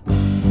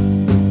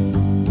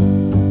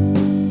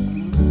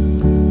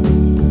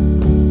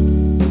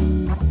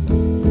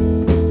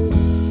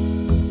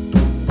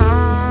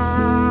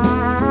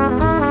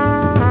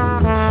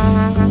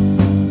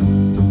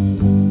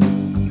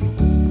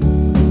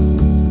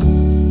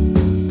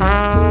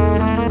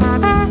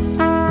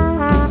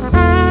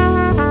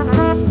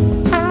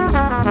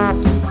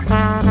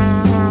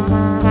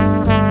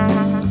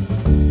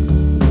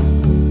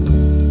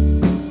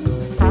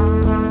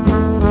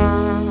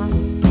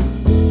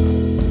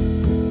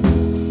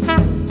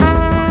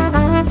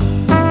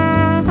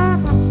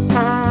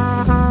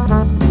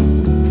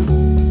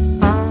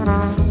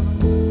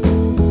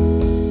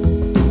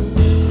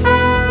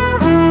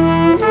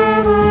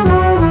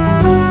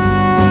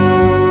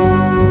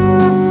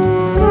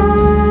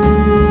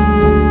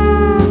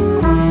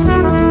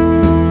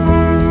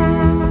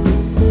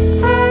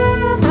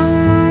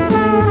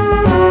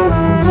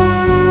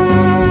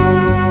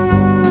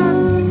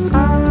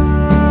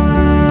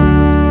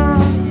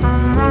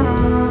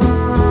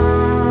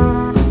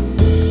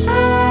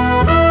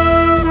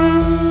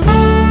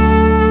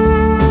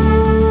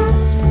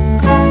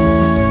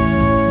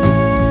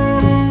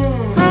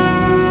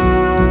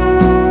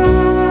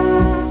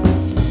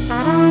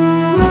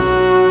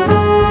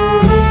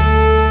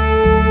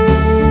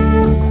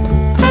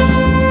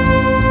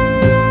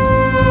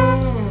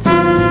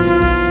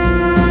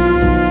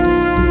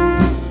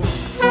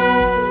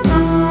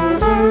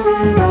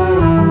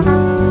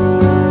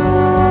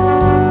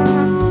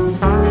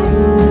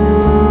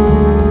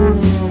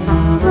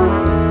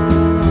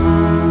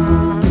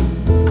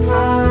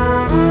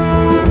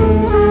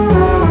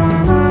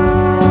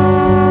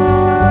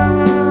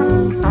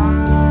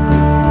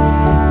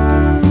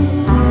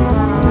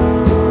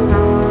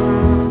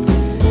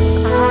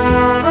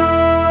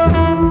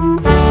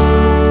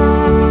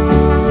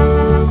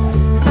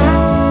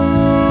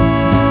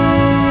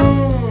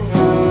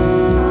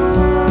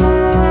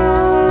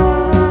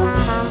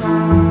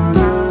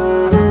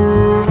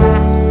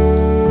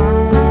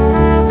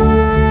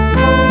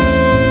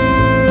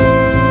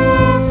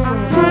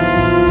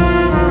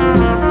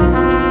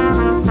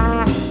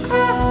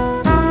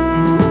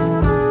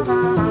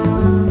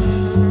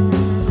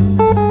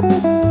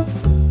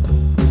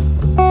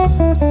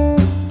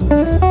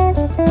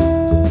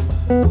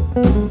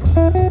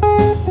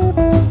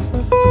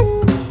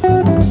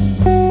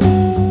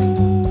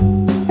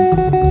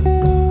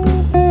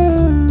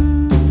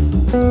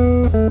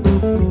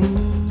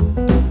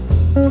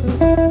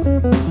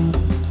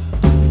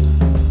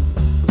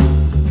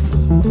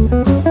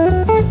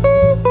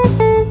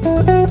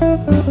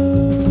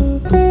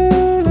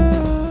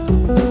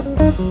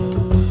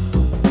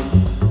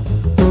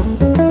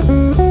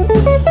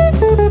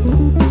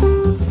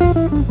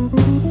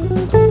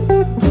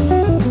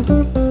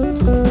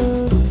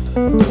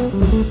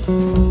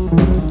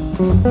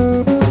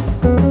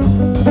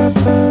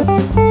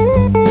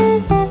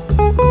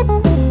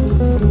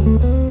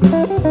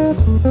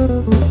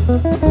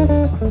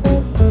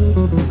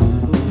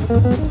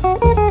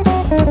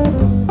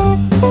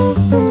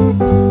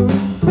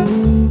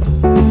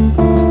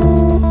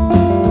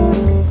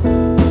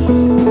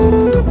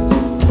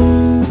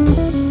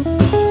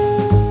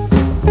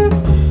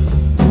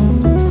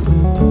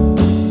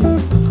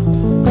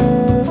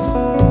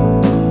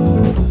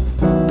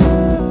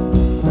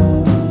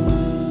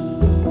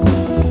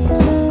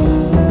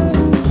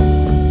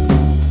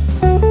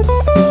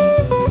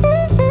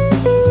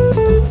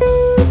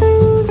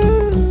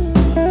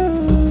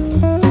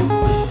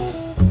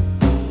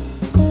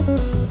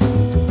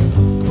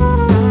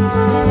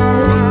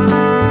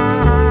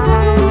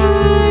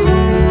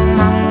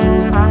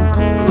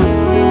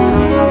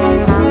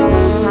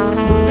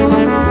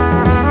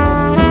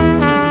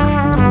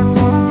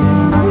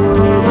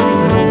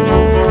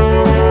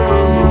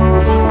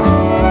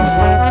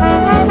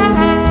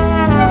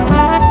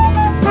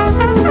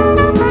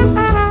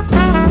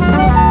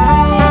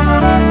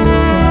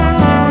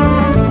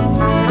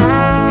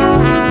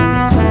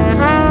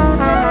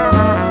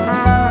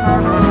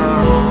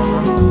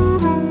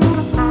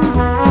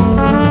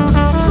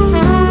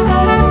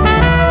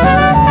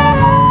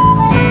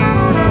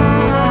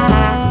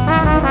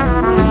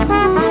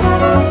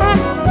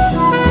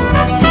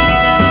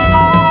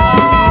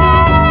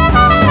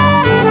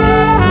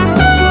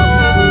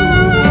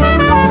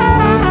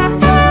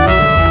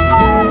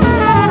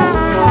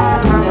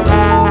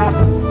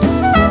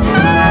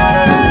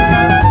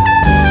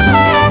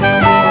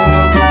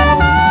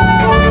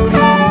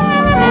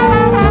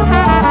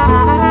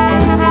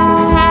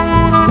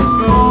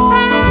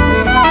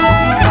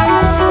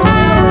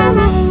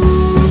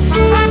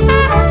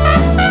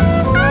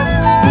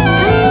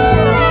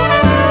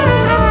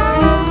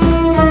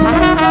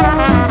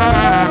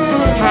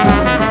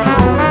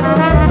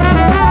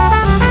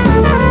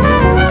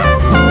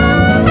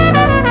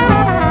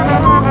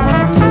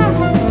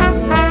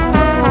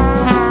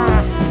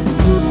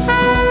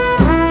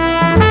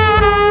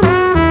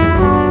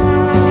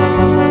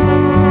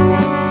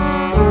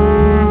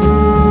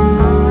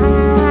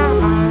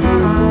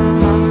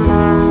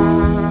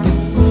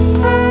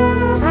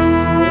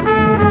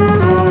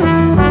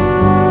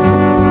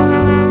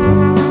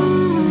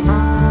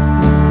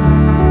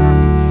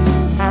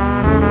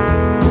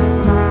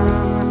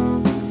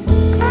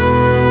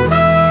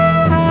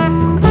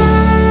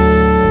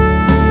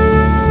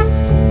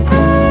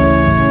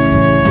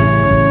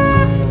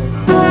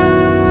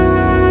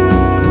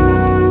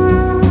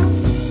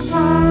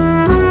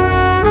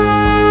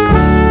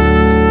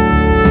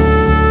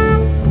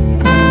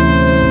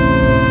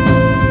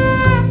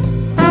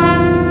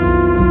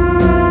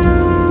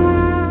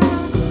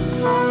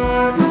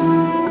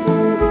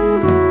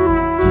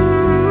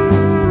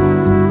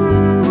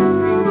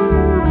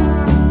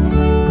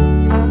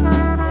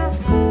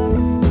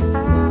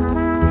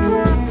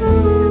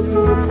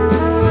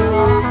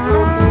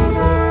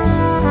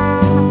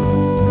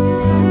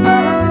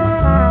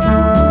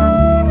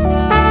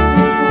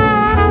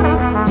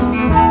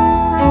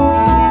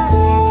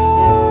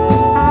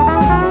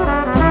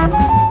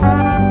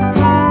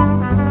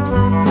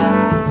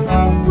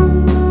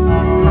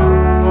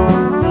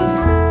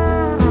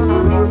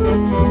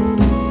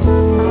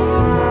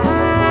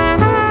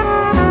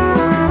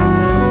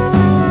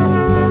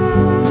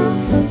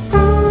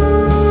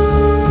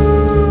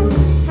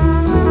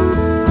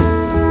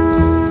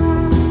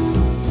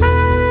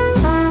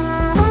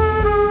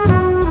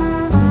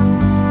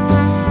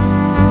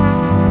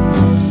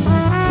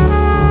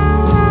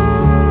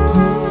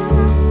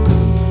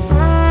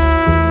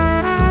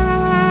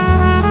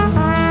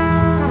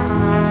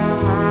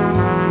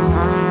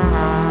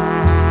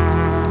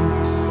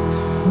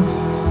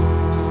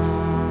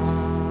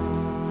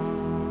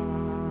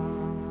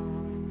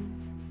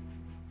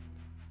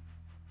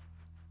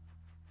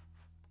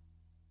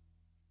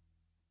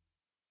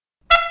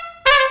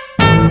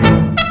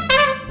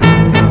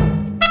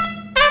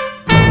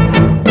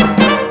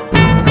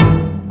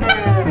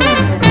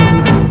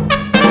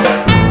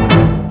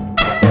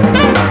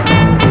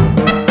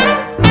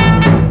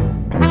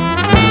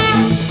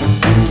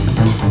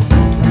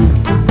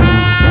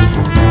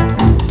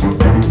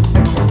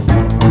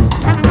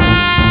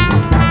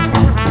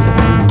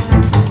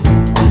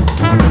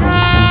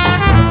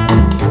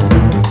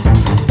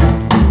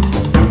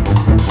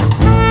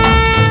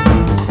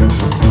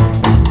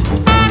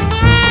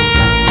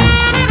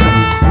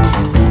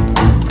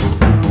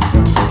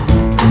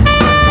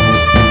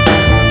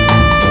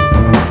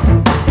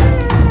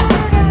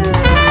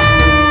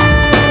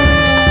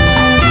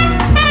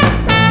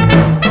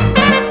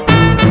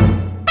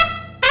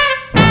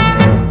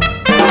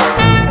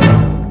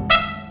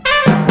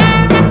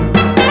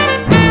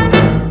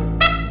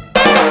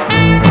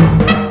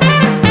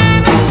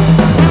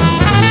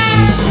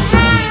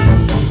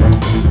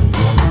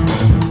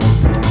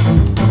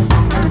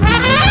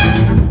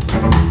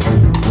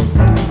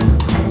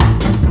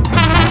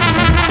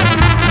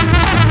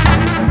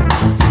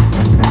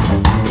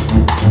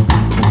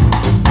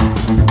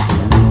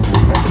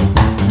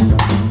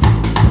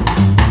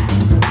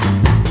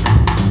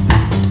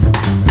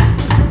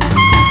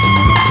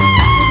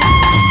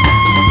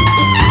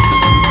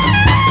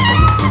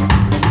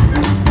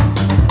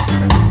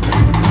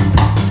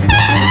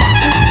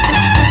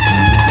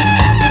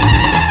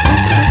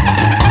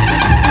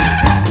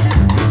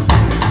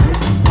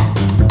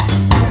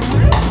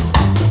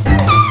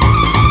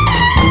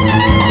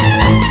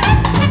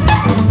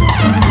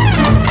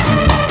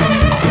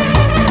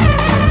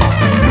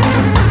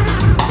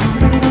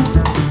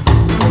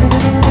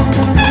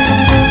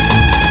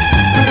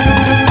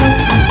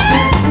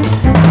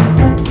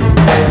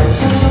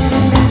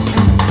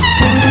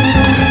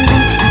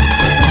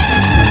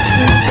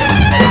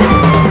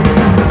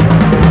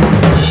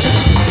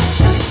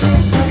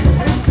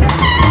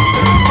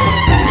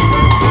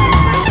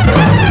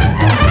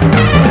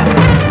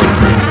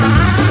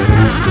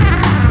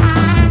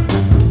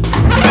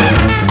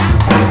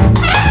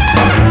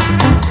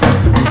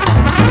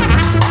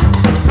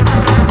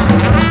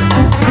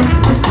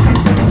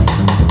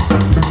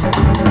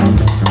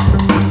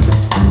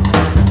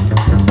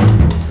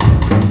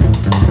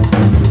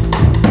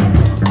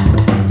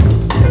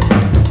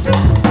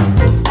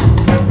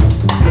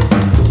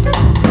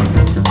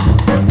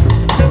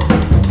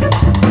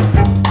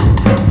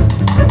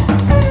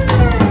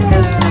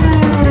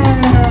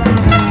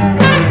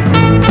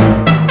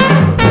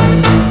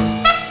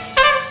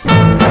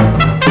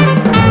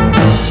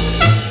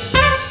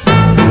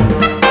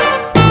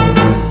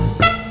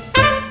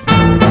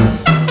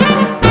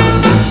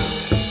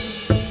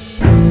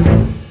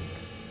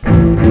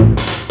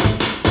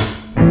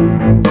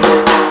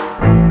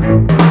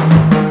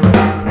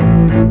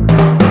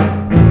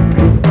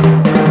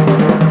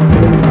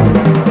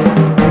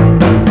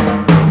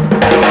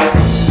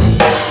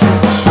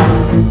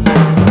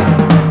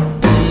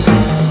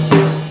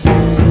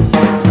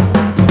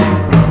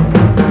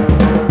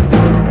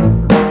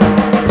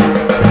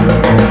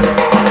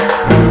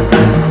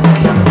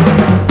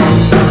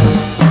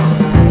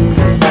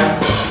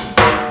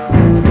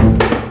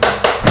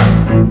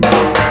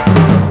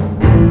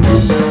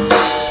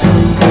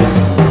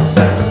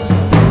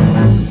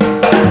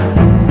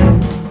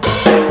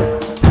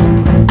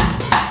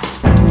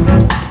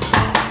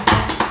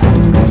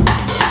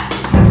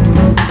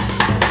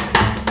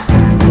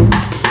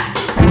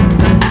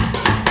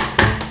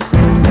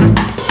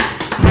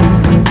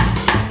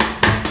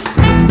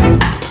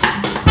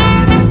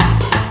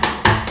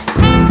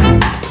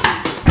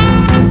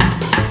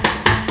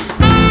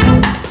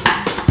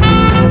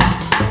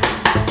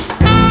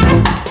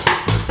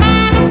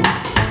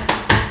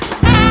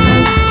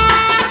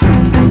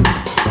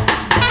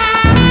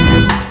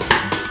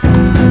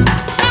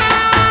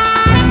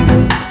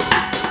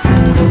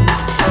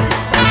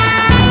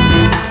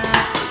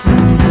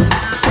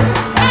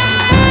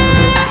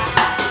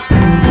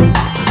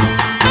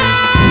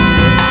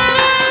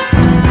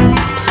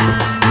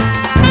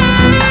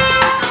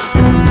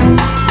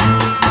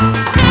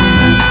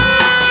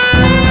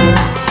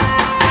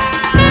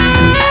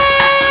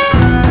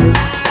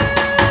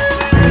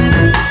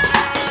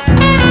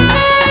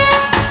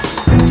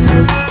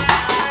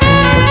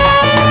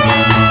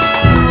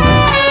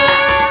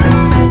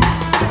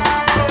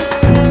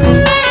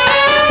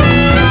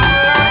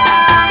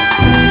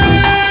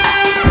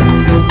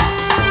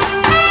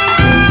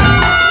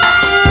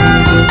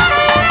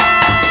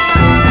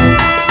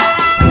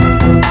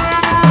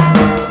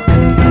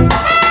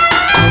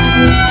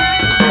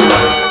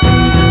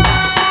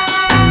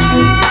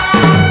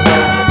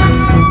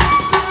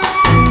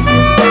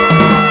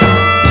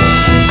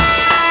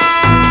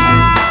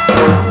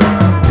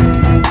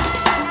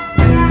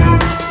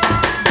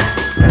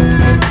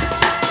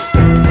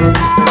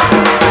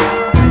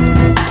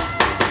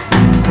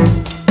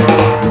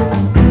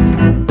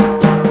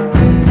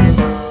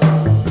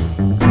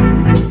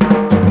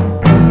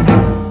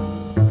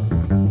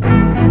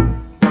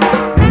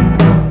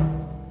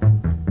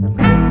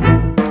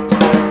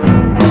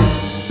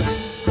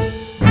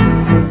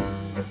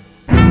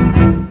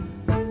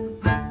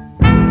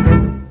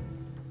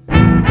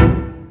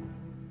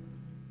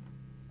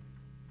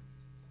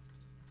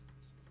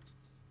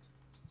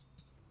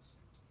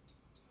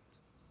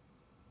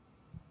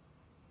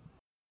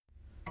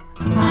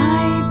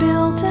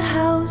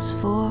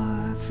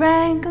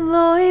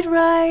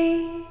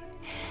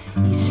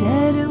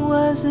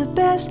 was the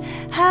best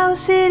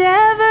house he'd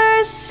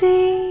ever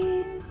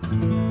seen.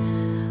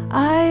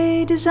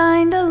 I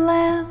designed a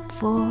lamp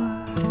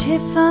for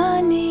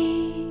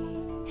Tiffany.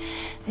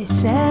 They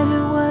said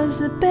it was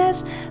the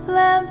best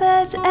lamp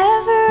that's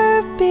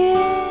ever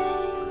been.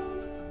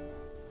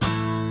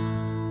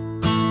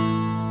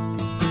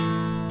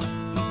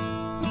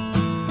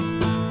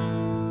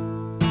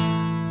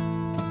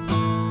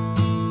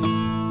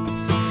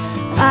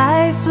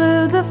 I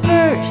flew the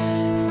first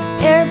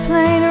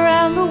airplane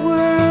around the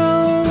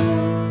world.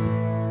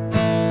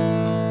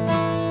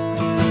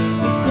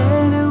 They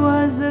said it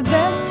was the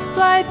best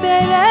flight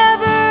they'd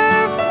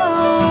ever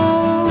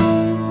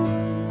flown.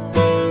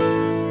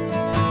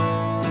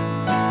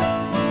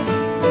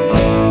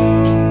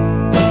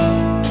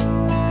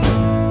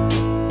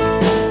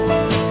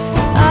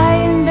 I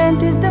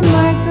invented the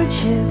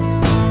microchip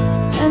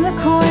and the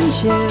corn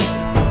chip.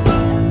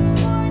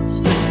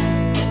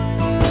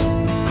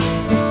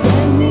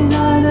 These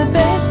are the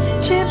best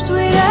chips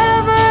we'd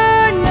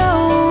ever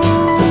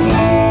known.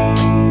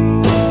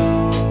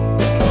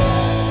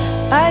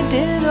 I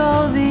did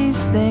all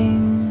these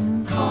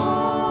things,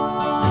 all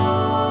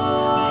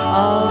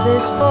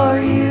this for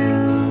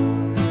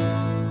you.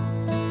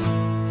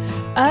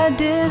 I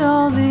did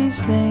all these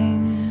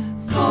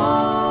things,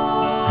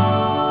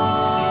 all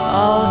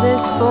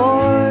this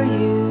for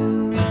you.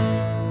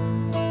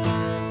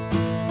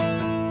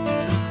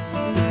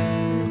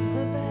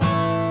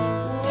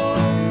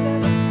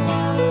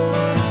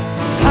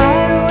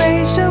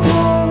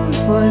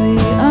 For the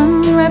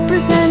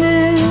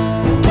unrepresented,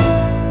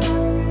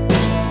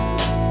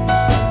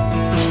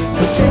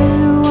 they said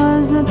it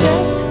was the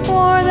best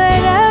war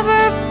they'd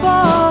ever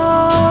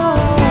fought.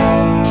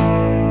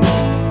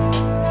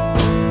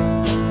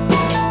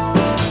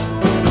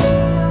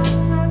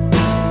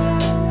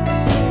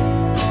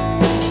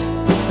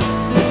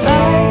 I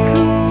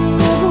cooled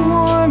the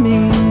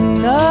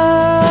warming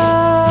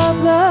of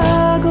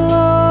the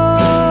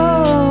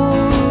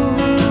globe.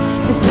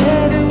 They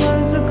said it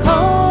was a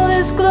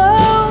coldest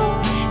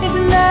glow is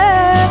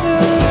never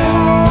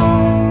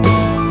home.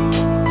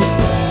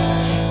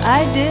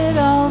 I did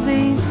all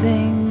these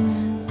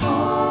things,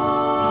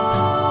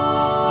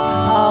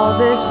 all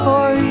this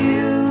for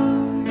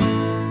you.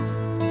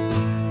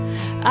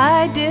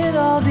 I did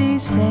all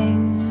these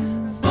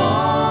things,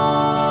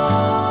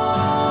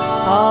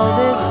 all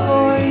this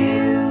for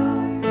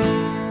you.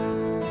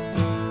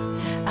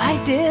 I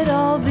did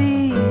all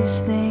these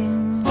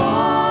things,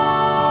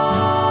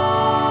 all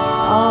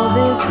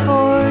this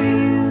for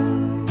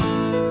you.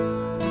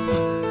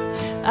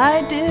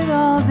 I did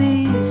all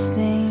these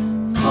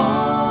things,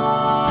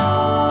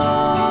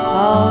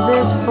 all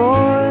this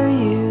for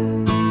you.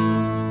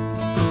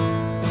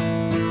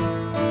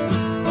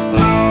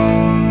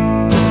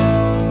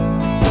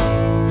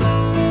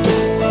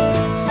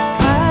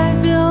 I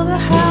built a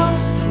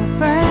house for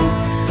Frank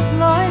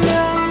Lloyd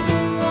Wright.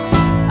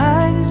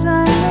 I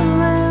designed a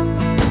lamp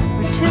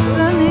for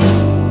Tiffany.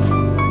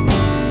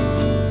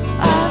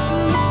 I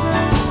flew the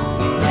first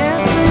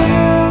airplane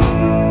around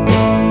the world.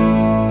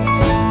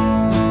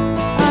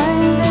 I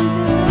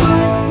invented the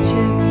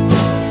microchip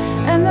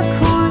and the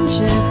corn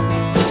chip.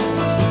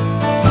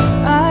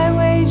 I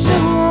waged a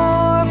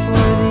war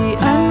for the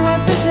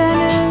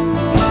unrepresented.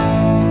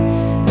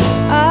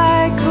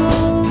 I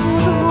cooled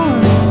the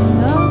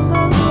warming of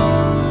the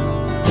globe.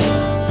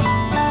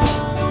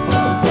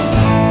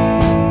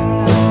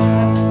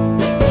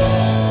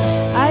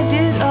 I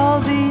did all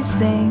these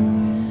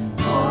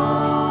things,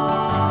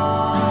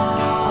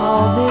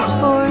 all this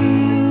for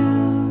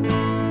you.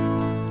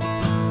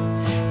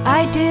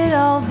 I did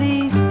all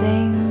these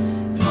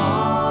things,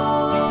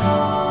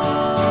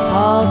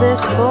 all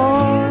this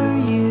for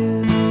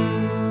you.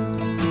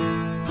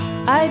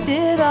 I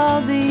did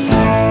all these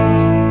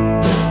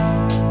things.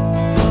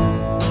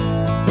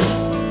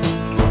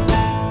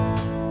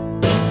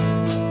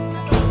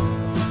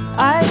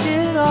 I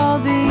did all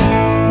these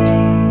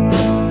things.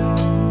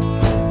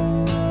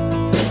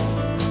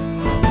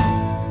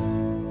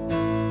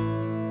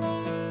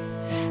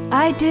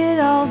 I did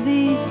all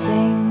these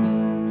things.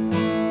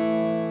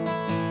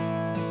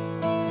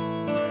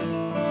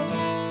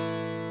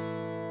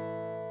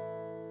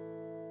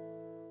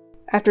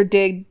 After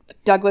Dave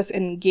Douglas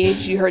and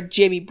Gage, you heard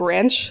Jamie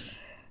Branch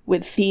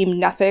with Theme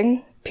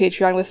Nothing.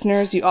 Patreon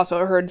listeners, you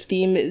also heard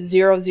Theme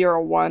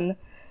 001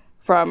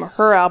 from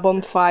her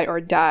album Fly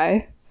or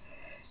Die.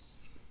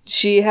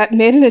 She had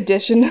made an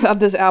edition of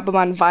this album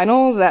on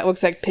vinyl that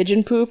looks like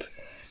pigeon poop.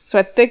 So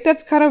I think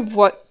that's kind of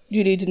what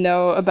you need to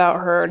know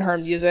about her and her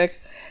music.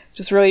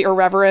 Just really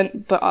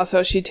irreverent, but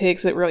also she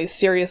takes it really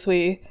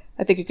seriously.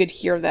 I think you could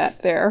hear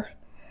that there.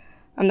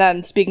 And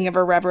then, speaking of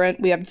irreverent,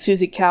 we have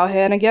Susie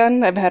Callahan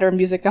again. I've had her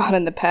music on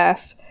in the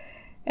past.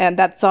 And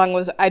that song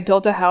was I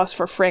Built a House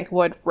for Frank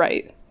Lloyd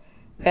Wright.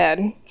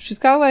 And she's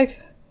got like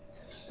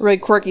a really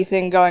quirky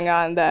thing going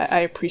on that I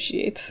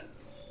appreciate.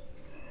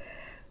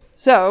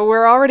 So,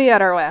 we're already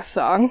at our last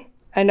song.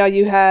 I know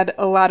you had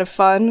a lot of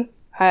fun.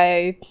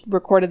 I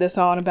recorded this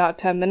all in about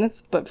 10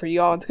 minutes, but for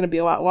you all it's going to be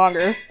a lot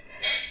longer.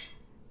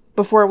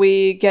 Before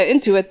we get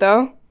into it,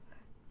 though,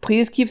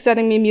 please keep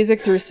sending me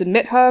music through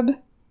Submit Hub.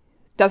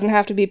 Doesn't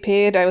have to be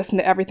paid. I listen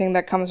to everything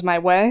that comes my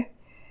way.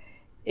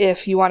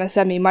 If you want to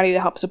send me money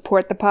to help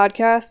support the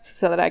podcast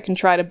so that I can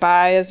try to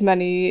buy as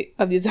many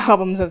of these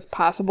albums as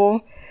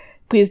possible,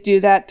 please do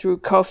that through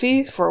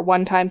Ko-fi for a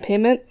one-time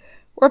payment.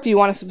 Or if you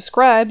want to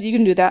subscribe, you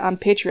can do that on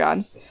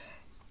Patreon.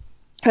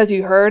 As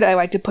you heard, I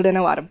like to put in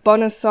a lot of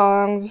bonus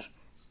songs.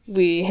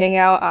 We hang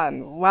out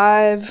on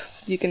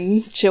live. You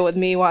can chill with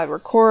me while I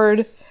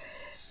record.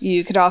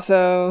 You could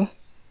also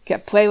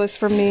get playlists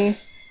from me.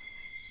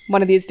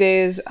 One of these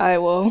days, I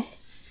will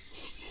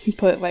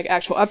put like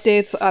actual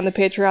updates on the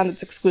Patreon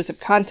that's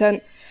exclusive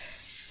content.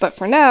 But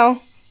for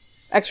now,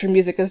 extra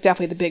music is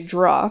definitely the big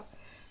draw.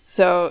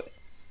 So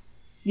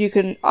you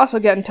can also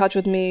get in touch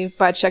with me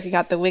by checking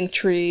out the link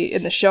tree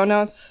in the show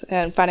notes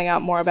and finding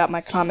out more about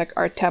my comic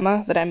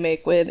Artema that I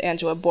make with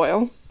Angela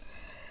Boyle.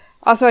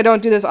 Also, I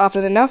don't do this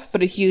often enough,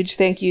 but a huge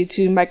thank you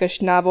to Micah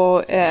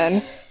Schnabel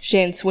and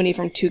Shane Sweeney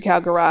from 2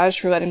 Cow Garage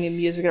for letting me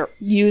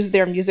use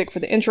their music for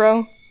the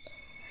intro.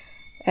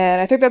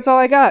 And I think that's all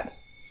I got.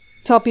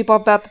 Tell people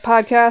about the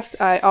podcast.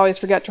 I always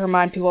forget to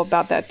remind people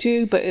about that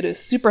too, but it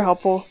is super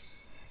helpful.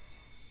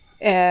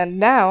 And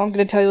now I'm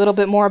going to tell you a little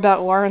bit more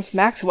about Lawrence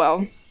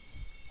Maxwell.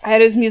 I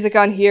had his music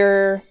on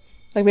here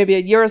like maybe a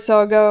year or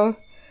so ago.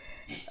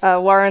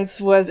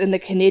 Lawrence was in the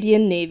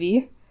Canadian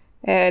Navy,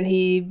 and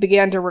he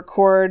began to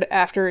record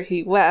after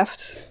he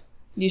left.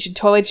 You should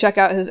totally check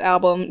out his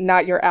album,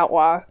 Not Your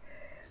Outlaw.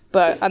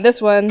 But on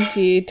this one,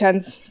 he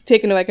tends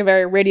taken like a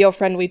very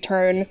radio-friendly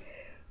turn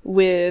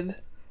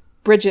with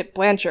Bridget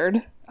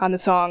Blanchard on the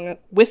song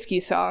Whiskey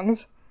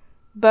Songs,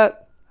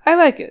 but I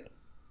like it.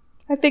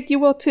 I think you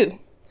will too.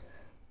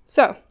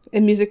 So,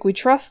 in music we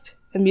trust,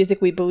 in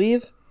music we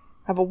believe,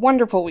 have a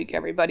wonderful week,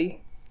 everybody.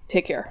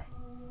 Take care.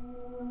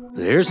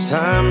 There's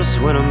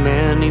times when a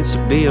man needs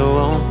to be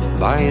alone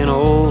by an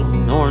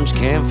old orange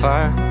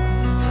campfire,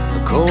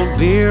 a cold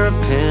beer, a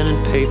pen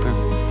and paper,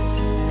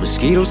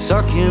 mosquitoes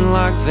sucking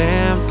like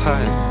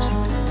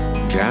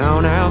vampires,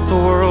 drown out the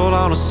world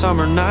on a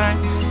summer night,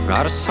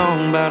 write a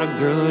song about a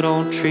girl who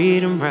don't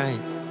treat him right.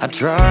 I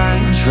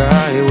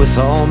try with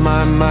all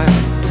my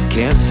might, but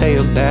can't say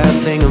a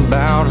bad thing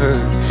about her.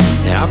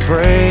 And I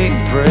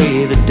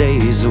pray the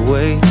days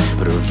away,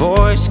 but her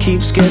voice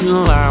keeps getting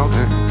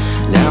louder.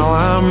 Now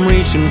I'm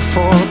reaching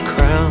for a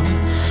crown,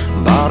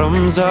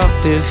 bottoms up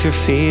if you're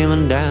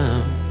feeling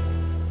down.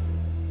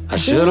 I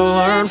should've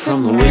learned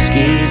from the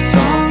whiskey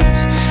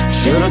songs, I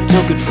should've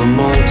took it from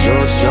old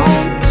George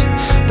Jones.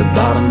 The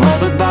bottom of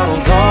the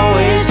bottle's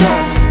always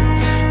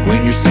dry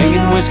when you're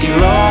singing whiskey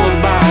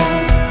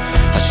lullabies.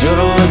 I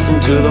should've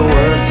listened to the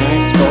words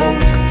Hank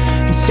spoke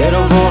instead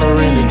of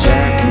ordering a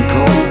Jack and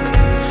Coke.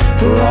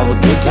 For all the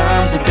good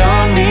times that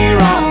done me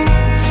wrong,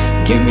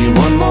 give me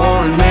one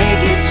more and make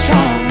it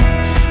strong.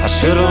 I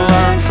should've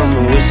learned from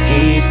the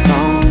whiskey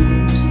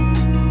songs.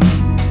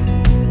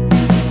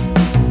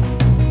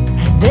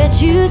 I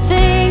bet you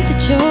think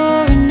that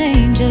you're an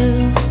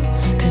angel,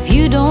 'cause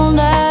you don't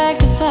like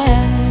to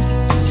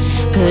fight.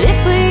 But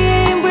if we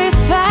ain't worth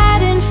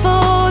fighting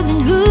for,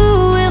 then who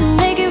will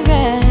make it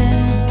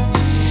right?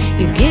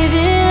 You're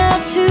giving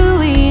up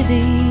too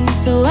easy,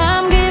 so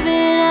I'm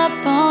giving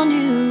up on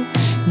you.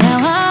 Now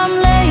I'm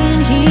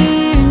laying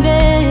here in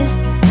bed,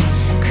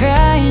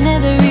 crying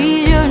as I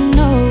read your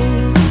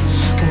note,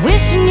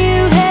 wishing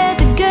you had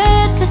the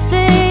guts to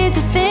say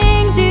the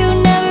things you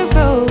never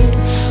wrote.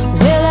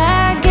 Well,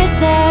 I guess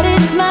that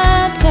it's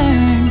my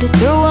turn to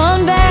throw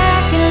one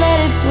back and let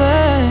it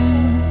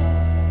burn.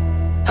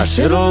 I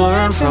should've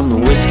learned from the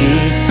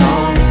whiskey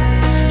songs,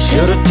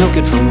 should've took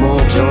it from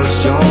old George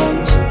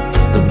Jones.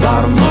 The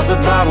bottom of the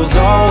bottle's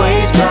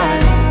always dry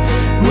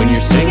when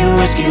you're singing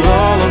whiskey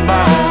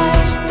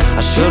lullabies.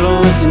 I should've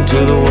listened to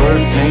the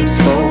words Hank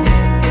spoke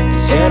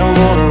instead of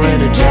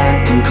ordering a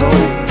Jack and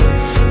Coke.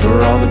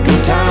 For all the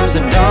good times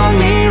that done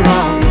me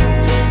wrong,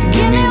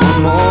 give me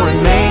one more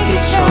and make it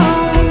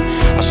strong.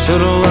 I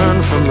should've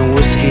learned from the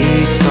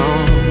whiskey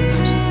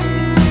songs.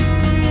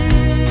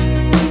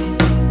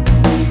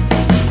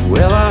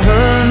 Well, I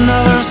heard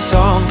another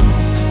song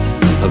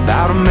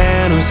about a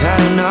man who's had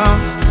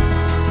enough,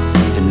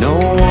 and no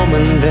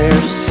woman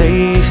there to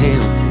save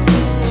him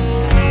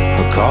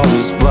or call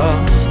his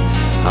bluff.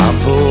 I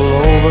pulled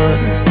over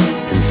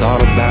and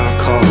thought about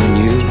calling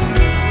you,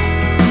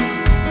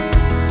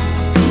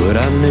 but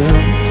I knew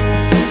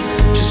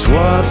just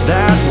what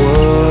that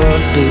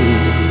would do.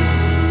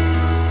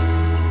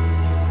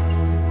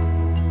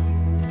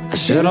 I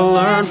should've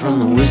learned from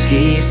the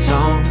whiskey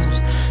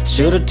songs,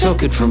 should've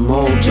took it from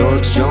old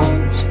George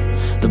Jones.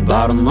 The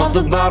bottom of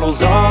the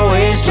bottle's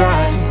always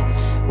dry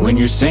when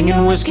you're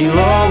singing whiskey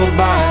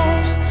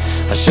lullabies.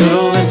 I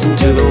should've listened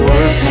to the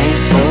words Hank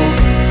spoke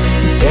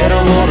instead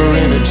of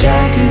ordering a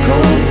Jack and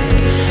Coke.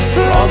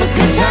 For all the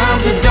good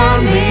times that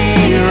done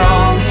me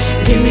wrong,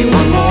 give me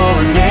one more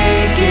and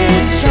make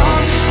it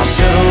strong. I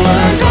should've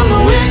learned from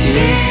the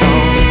whiskey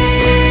song,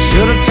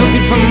 should've took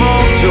it from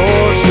old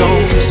George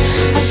Jones.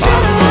 The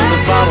bottom of the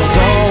bottle's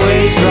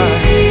always dry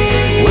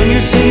when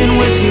you're singing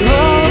whiskey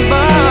lullabies.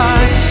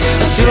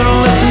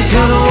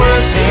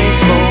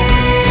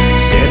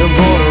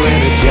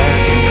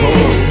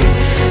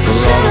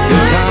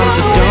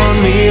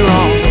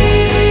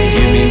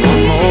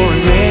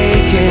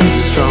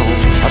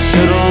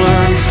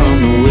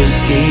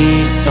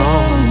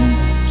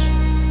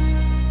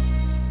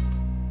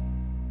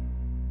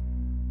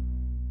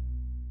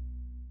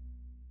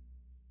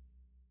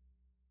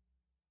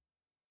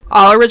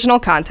 All original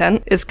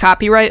content is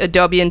copyright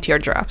Adobe and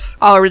Teardrops.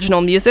 All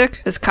original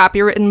music is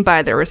copywritten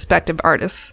by their respective artists.